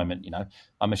at the moment.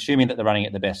 I'm assuming that they're running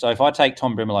at their best. So if I take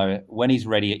Tom Brimlow when he's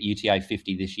ready at UTA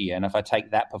 50 this year, and if I take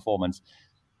that performance,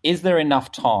 is there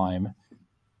enough time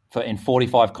in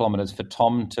 45 kilometres for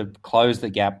Tom to close the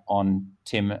gap on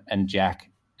Tim and Jack,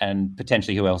 and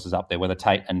potentially who else is up there, whether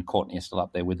Tate and Courtney are still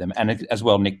up there with them, and as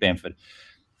well Nick Bamford.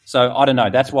 So I don't know.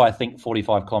 That's why I think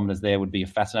 45 kilometres there would be a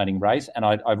fascinating race. And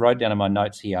I wrote down in my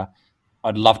notes here,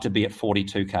 I'd love to be at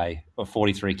 42K or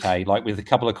 43K, like with a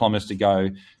couple of kilometres to go,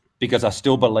 because I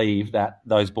still believe that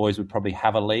those boys would probably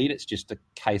have a lead. It's just a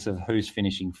case of who's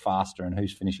finishing faster and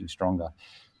who's finishing stronger.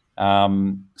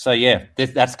 So, yeah,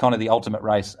 that's kind of the ultimate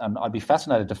race. And I'd be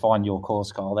fascinated to find your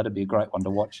course, Kyle. That'd be a great one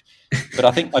to watch. But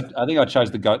I think I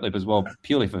chose the Goat Loop as well,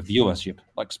 purely for viewership,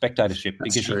 like spectatorship,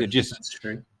 That's because true. That's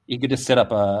true. You could just set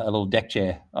up a little deck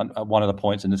chair at one of the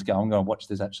points and just go, I'm going to watch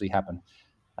this actually happen.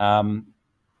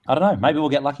 I don't know. Maybe we'll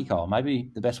get lucky, Kyle.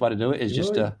 Maybe the best way to do it is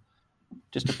just to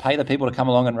pay the people to come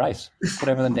along and race. Put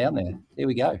everything down there. Here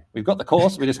we go. We've got the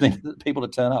course. We just need people to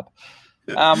turn up.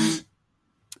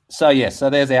 So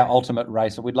there's our ultimate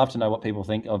race. So we'd love to know what people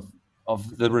think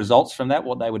of the results from that,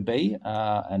 what they would be,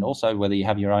 and also whether you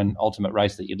have your own ultimate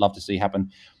race that you'd love to see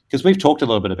happen. Because we've talked a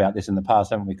little bit about this in the past,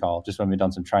 haven't we, Kyle? Just when we've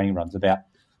done some training runs about,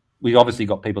 we've obviously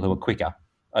got people who are quicker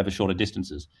over shorter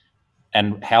distances,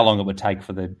 and how long it would take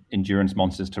for the endurance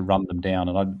monsters to run them down.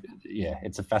 And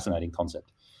it's a fascinating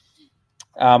concept.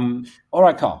 All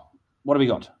right, Kyle, what have we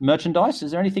got? Merchandise?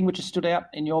 Is there anything which has stood out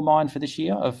in your mind for this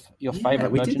year of your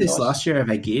favourite merchandise? We did this last year of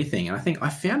our gear thing, and I think I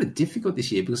found it difficult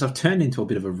this year because I've turned into a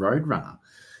bit of a road runner.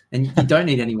 And you don't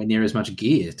need anywhere near as much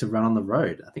gear to run on the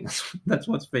road. I think that's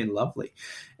what's been lovely.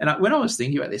 And when I was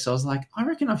thinking about this, I was like, I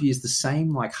reckon I've used the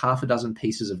same like half a dozen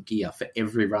pieces of gear for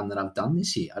every run that I've done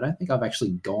this year. I don't think I've actually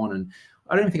gone and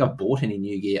I don't even think I've bought any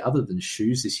new gear other than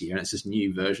shoes this year. And it's just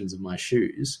new versions of my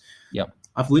shoes. Yep.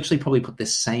 I've literally probably put the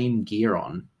same gear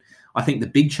on. I think the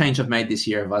big change I've made this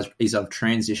year is I've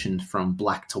transitioned from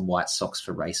black to white socks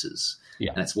for races.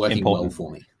 Yeah. And it's working well for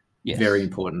me. Yes. Very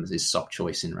important is sock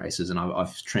choice in races, and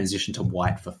I've transitioned to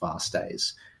white for fast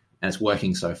days, and it's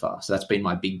working so far. So that's been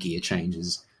my big gear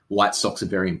changes. White socks are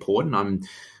very important.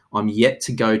 I'm yet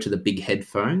to go to the big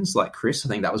headphones like Chris. I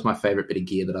think that was my favorite bit of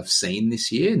gear that I've seen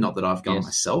this year. Not that I've gone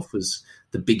myself, was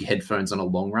the big headphones on a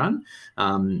long run.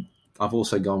 I've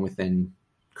also gone with then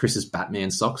Chris's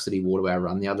Batman socks that he wore to our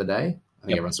run the other day. I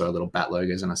think everyone saw our little bat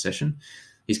logos in our session.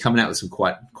 He's coming out with some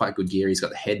quite good gear. He's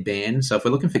got the headband. So if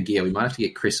we're looking for gear, we might have to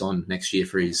get Chris on next year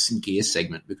for his gear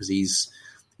segment because he's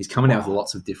coming out with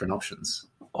lots of different options.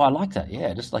 Oh, I like that.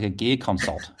 Yeah, just like a gear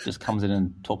consult. Just comes in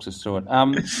and talks us through it.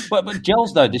 But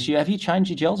gels, though, this year, have you changed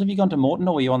your gels? Have you gone to Morton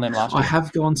or were you on them last year? I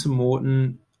have gone to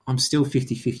Morton. I'm still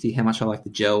 50-50 how much I like the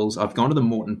gels. I've gone to the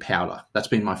Morton powder. That's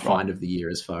been my find of the year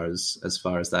as far as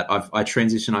that. I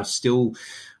transitioned.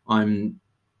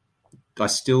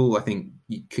 I think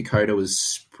Kokoda was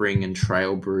spring and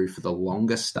trail brew for the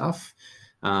longer stuff.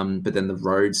 But then the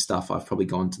road stuff, I've probably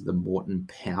gone to the Morton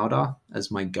powder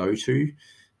as my go-to,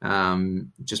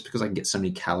 just because I can get so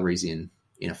many calories in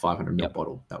a 500 ml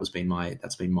bottle. That's been my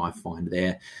find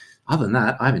there. Other than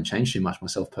that, I haven't changed too much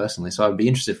myself personally. So I'd be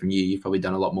interested from you. You've probably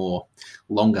done a lot more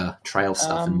longer trail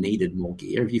stuff and needed more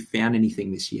gear. Have you found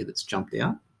anything this year that's jumped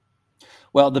out?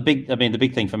 Well, the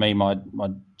big thing for me, my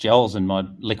gels and my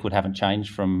liquid haven't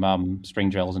changed from spring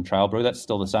gels and trail brew. That's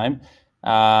still the same.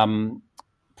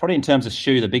 Probably in terms of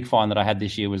shoe, the big find that I had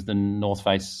this year was the North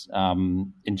Face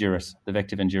Endurus, the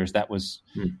Vective Endurus. That was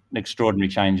an extraordinary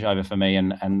change over for me,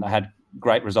 and I had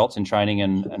great results in training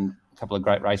and a couple of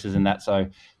great races in that. So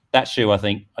that shoe, I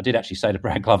think, I did actually say to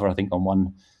Brad Glover, I think on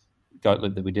one Goat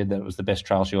Loop that we did, that it was the best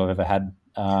trail shoe I've ever had.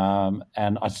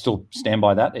 And I still stand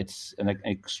by that. It's an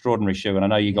extraordinary shoe. And I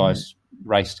know you guys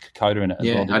raced Kokoda in it as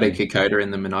well. Yeah, I did Kokoda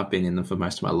in them, and I've been in them for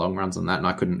most of my long runs on that. And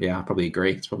I probably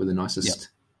agree. It's probably the nicest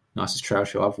trail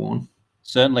shoe I've worn.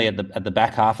 Certainly at the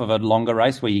back half of a longer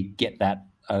race where you get that,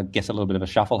 I guess, a little bit of a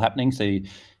shuffle happening. So,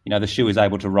 the shoe is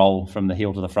able to roll from the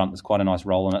heel to the front. There's quite a nice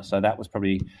roll in it. So that was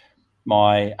probably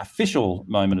my official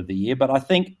moment of the year. But I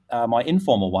think my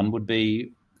informal one would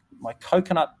be my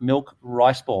coconut milk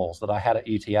rice balls that I had at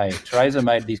UTA. Teresa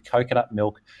made these coconut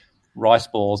milk rice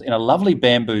balls in a lovely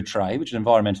bamboo tray, which is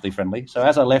environmentally friendly. So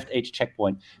as I left each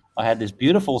checkpoint, I had this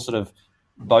beautiful sort of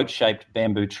boat-shaped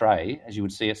bamboo tray, as you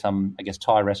would see at some, I guess,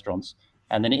 Thai restaurants.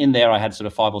 And then in there I had sort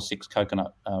of 5 or 6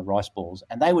 coconut rice balls,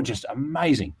 and they were just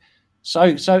amazing.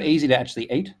 So easy to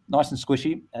actually eat, nice and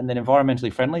squishy, and then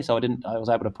environmentally friendly. So I was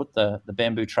able to put the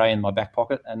bamboo tray in my back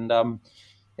pocket, and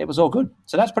it was all good.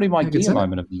 So that's probably my gear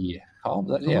moment of the year, Kyle.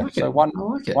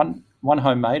 One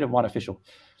homemade and one official.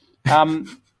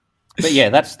 But yeah,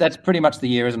 that's pretty much the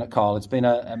year, isn't it, Kyle? It's been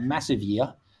a massive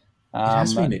year.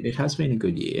 It has been a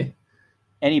good year.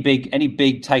 Any big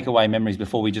takeaway memories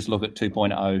before we just look at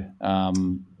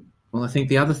 2.0? Well, I think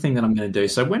the other thing that I'm going to do,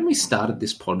 so when we started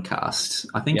this podcast,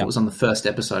 I think it was on the first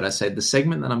episode, I said the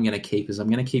segment that I'm going to keep is I'm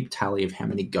going to keep tally of how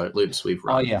many goat loops we've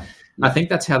run. Oh, yeah. I think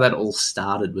that's how that all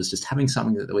started, was just having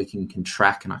something that we can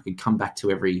track, and I could come back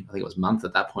to every, I think it was month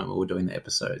at that point when we were doing the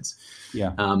episodes.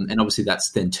 Yeah. And obviously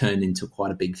that's then turned into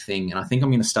quite a big thing. And I think I'm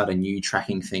going to start a new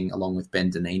tracking thing along with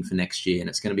Ben Deneen for next year, and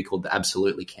it's going to be called the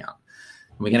Absolutely Count.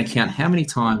 And we're going to count how many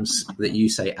times that you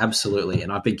say absolutely.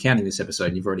 And I've been counting this episode,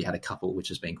 and you've already had a couple, which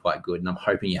has been quite good. And I'm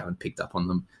hoping you haven't picked up on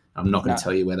them. I'm not going to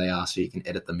tell you where they are so you can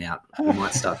edit them out. We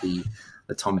might start the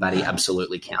Tom Batty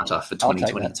Absolutely Counter for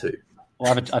 2022.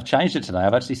 Well, I've changed it today.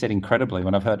 I've actually said incredibly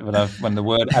when when the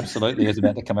word absolutely is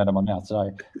about to come out of my mouth.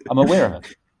 So I'm aware of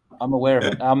it.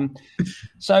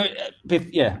 So,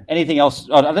 anything else?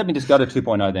 Let me just go to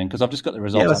 2.0 then, because I've just got the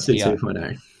results let's up do here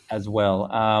 2.0 as well.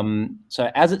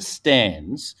 So as it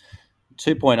stands,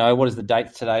 2.0, what is the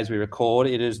date today as we record?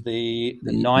 It is the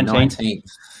 19th.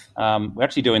 We're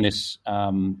actually doing this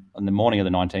on the morning of the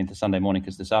 19th, the Sunday morning,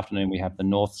 because this afternoon we have the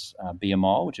North's Beer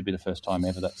Mile, which would be the first time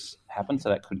ever that's happened, so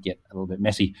that could get a little bit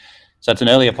messy. So it's an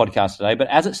earlier podcast today, but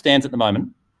as it stands at the moment,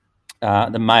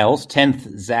 the males,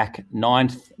 10th, Zach,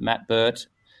 9th, Matt Burt,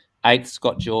 8th,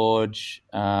 Scott George,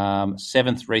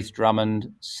 7th, Reece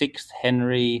Drummond, 6th,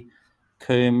 Henry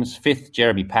Coombs, 5th,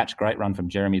 Jeremy Patch, great run from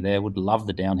Jeremy there, would love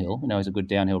the downhill. We know he's a good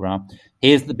downhill runner.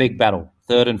 Here's the big battle,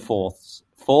 3rd and 4th.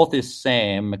 4th is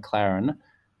Sam McLaren.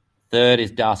 3rd is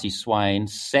Darcy Swain.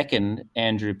 2nd,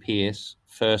 Andrew Pearce.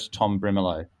 1st, Tom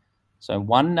Brimelow. So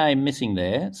one name missing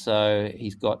there. So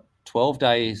he's got 12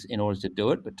 days in order to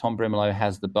do it, but Tom Brimelow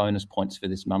has the bonus points for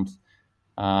this month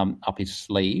up his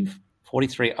sleeve.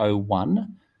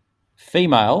 43.01.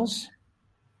 Females,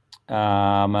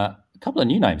 a couple of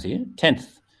new names here. 10th,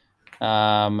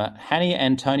 Hanny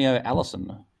Antonio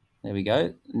Allison. There we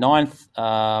go.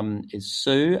 9th is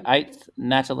Sue. 8th,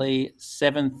 Natalie.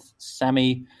 7th,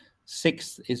 Sammy.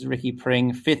 6th is Ricky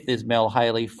Pring. 5th is Mel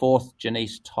Haley. 4th,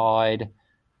 Janice Tide.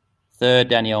 3rd,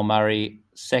 Danielle Murray.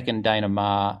 2nd, Dana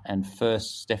Marr. And 1st,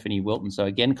 Stephanie Wilton. So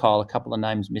again, Kyle, a couple of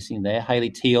names missing there.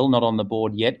 Haley Teal, not on the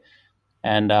board yet.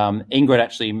 And Ingrid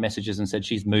actually messages and said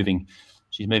she's moving.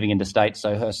 She's moving into state,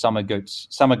 so her summer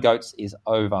goats is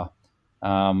over.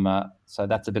 So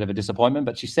that's a bit of a disappointment.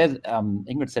 But she said,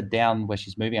 Ingrid said down where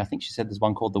she's moving, I think she said there's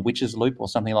one called the Witches Loop or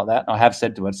something like that. And I have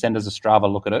said to her, send us a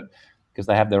Strava look at it, because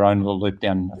they have their own little loop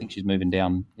down. I think she's moving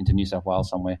down into New South Wales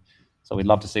somewhere. So we'd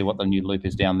love to see what the new loop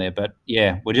is down there. But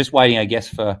yeah, we're just waiting, I guess,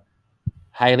 for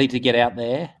Haley to get out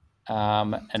there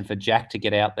and for Jack to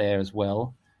get out there as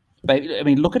well. But I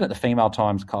mean, looking at the female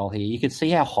times, Kyle, here, you can see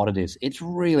how hot it is. It's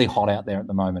really hot out there at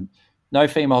the moment. No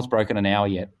female's broken an hour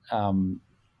yet.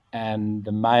 And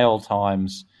the male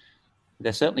times,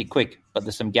 they're certainly quick, but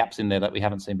there's some gaps in there that we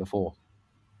haven't seen before.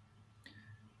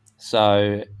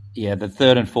 So, yeah, the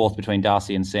 3rd and 4th between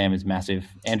Darcy and Sam is massive.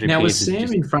 Andrew now, Pearce was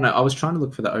Sam in front of... I was trying to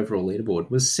look for the overall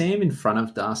leaderboard. Was Sam in front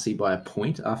of Darcy by a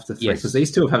point after 3? Because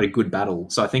these two have had a good battle.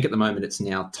 So I think at the moment it's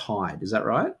now tied. Is that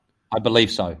right? I believe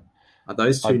so. Are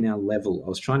those two now level? I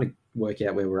was trying to work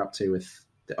out where we're up to with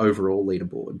the overall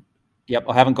leaderboard. Yep,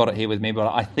 I haven't got it here with me,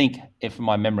 but I think, if from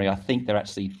my memory, I think they're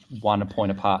actually 1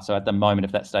 point apart. So at the moment,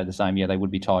 if that stayed the same, they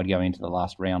would be tied going into the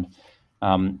last round.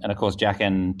 And of course, Jack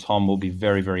and Tom will be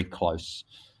very, very close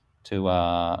to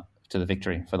the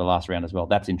victory for the last round as well.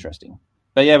 That's interesting.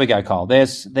 But yeah, we go, Kyle.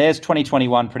 There's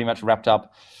 2021 pretty much wrapped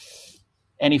up.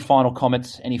 Any final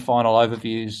comments? Any final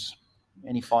overviews?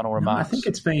 Any final remarks? I think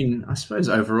it's been, I suppose,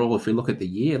 overall, if we look at the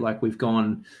year, like we've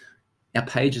gone, our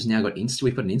page has now got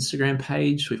we've got an Instagram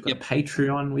page, we've got a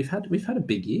Patreon, we've had a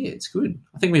big year. It's good.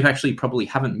 I think we've actually probably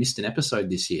haven't missed an episode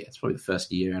this year. It's probably the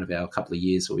first year out of our couple of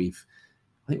years where I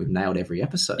think we've nailed every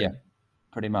episode. Yeah,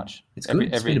 pretty much. It's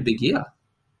good. It's been a big year.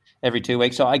 Every 2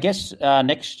 weeks. So I guess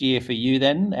next year for you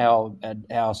then,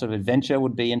 our sort of adventure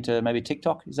would be into maybe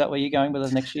TikTok. Is that where you're going with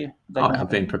us next year?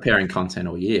 I've been preparing content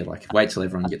all year. Like, wait till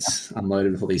everyone gets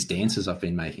unloaded with all these dances I've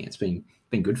been making. It's been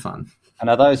good fun. And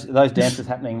are those dances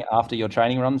happening after your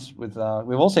training runs? We've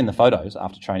all seen the photos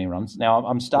after training runs. Now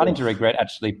I'm starting to regret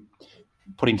actually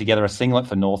putting together a singlet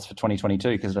for North for 2022,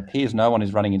 because it appears no one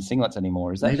is running in singlets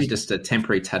anymore. Is that maybe just a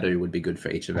temporary tattoo would be good for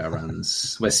each of our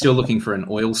runs? We're still looking for an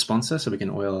oil sponsor so we can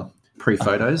oil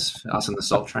pre-photos, us and the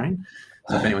Salt Train.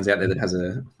 So if anyone's out there that has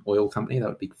an oil company, that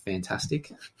would be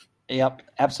fantastic. Yep,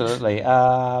 absolutely.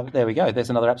 There we go. There's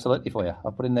another absolutely for you.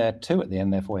 I'll put in there 2 at the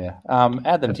end there for you.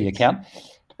 Add them to your account.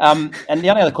 And the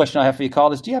only other question I have for you,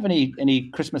 Kyle, is do you have any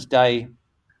Christmas Day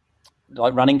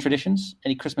like running traditions?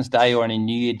 Any Christmas Day or any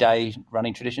New Year Day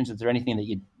running traditions? Is there anything that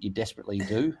you desperately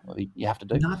do or you have to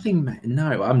do? Nothing.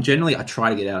 No. I try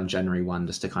to get out on January 1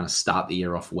 just to kind of start the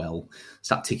year off well,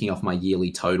 start ticking off my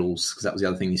yearly totals, because that was the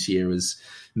other thing this year was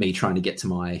me trying to get to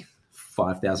my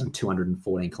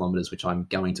 5,214 kilometers, which I'm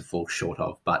going to fall short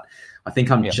of. But I think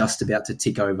I'm just about to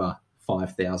tick over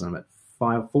 5,000. I'm at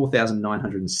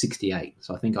 4,968.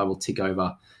 So I think I will tick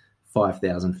over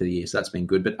 5,000 for the year. So that's been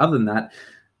good. But other than that,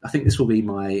 I think this will be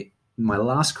my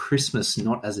last Christmas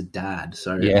not as a dad.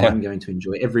 So I'm going to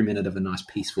enjoy every minute of a nice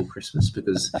peaceful Christmas,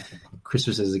 because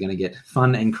Christmases are going to get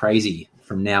fun and crazy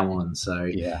from now on. So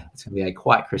it's going to be a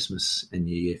quiet Christmas and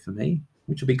New Year for me,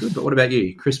 which will be good. But what about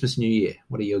you? Christmas, New Year,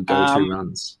 what are your go-to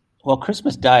runs? Well,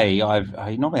 Christmas Day,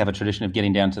 I normally have a tradition of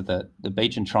getting down to the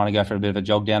beach and trying to go for a bit of a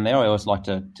jog down there. I always like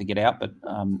to get out. But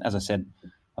as I said,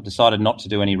 I've decided not to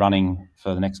do any running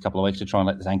for the next couple of weeks to try and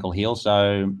let this ankle heal.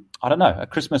 So I don't know, a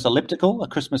Christmas elliptical, a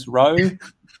Christmas row,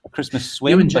 a Christmas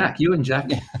swim. You and Jack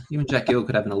Gill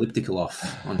could have an elliptical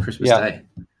off on Christmas Day.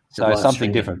 So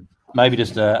something different. Maybe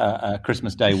just a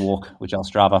Christmas Day walk, which I'll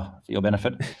Strava for your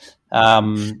benefit.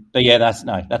 But yeah, that's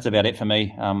about it for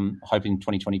me. Hoping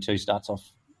 2022 starts off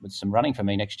with some running for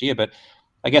me next year. But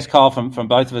I guess, Kyle, from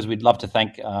both of us, we'd love to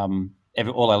thank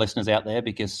all our listeners out there,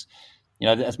 because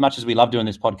as much as we love doing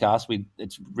this podcast,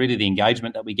 it's really the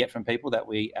engagement that we get from people that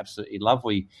we absolutely love.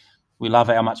 We love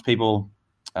how much people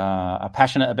are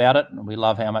passionate about it, and we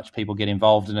love how much people get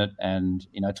involved in it and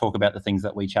talk about the things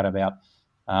that we chat about.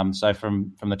 So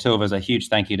from the two of us, a huge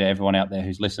thank you to everyone out there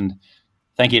who's listened.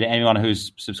 Thank you to anyone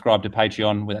who's subscribed to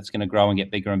Patreon. That's going to grow and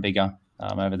get bigger and bigger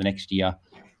over the next year.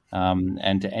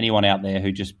 And to anyone out there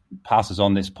who just passes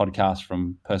on this podcast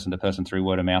from person to person through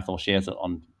word of mouth or shares it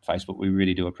on Facebook, we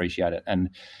really do appreciate it. And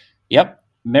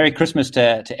Merry Christmas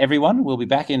to everyone. We'll be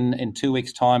back in 2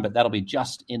 weeks' time, but that'll be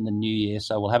just in the new year.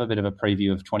 So we'll have a bit of a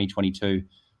preview of 2022.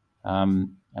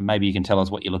 And maybe you can tell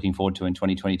us what you're looking forward to in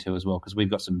 2022 as well, because we've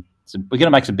got we're going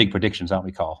to make some big predictions, aren't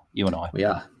we, Kyle? You and I. We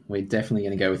are. We're definitely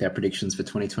going to go with our predictions for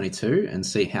 2022 and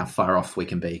see how far off we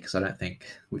can be, because I don't think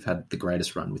we've had the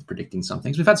greatest run with predicting some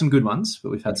things. We've had some good ones, but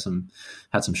we've had some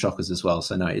shockers as well.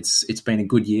 So no, it's been a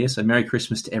good year. So Merry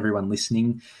Christmas to everyone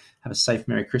listening. Have a safe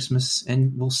Merry Christmas,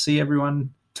 and we'll see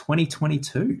everyone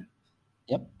 2022.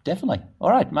 Yep, definitely. All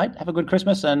right, mate. Have a good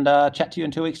Christmas, and chat to you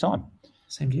in 2 weeks' time.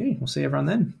 Same to you. We'll see everyone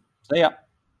then. See ya.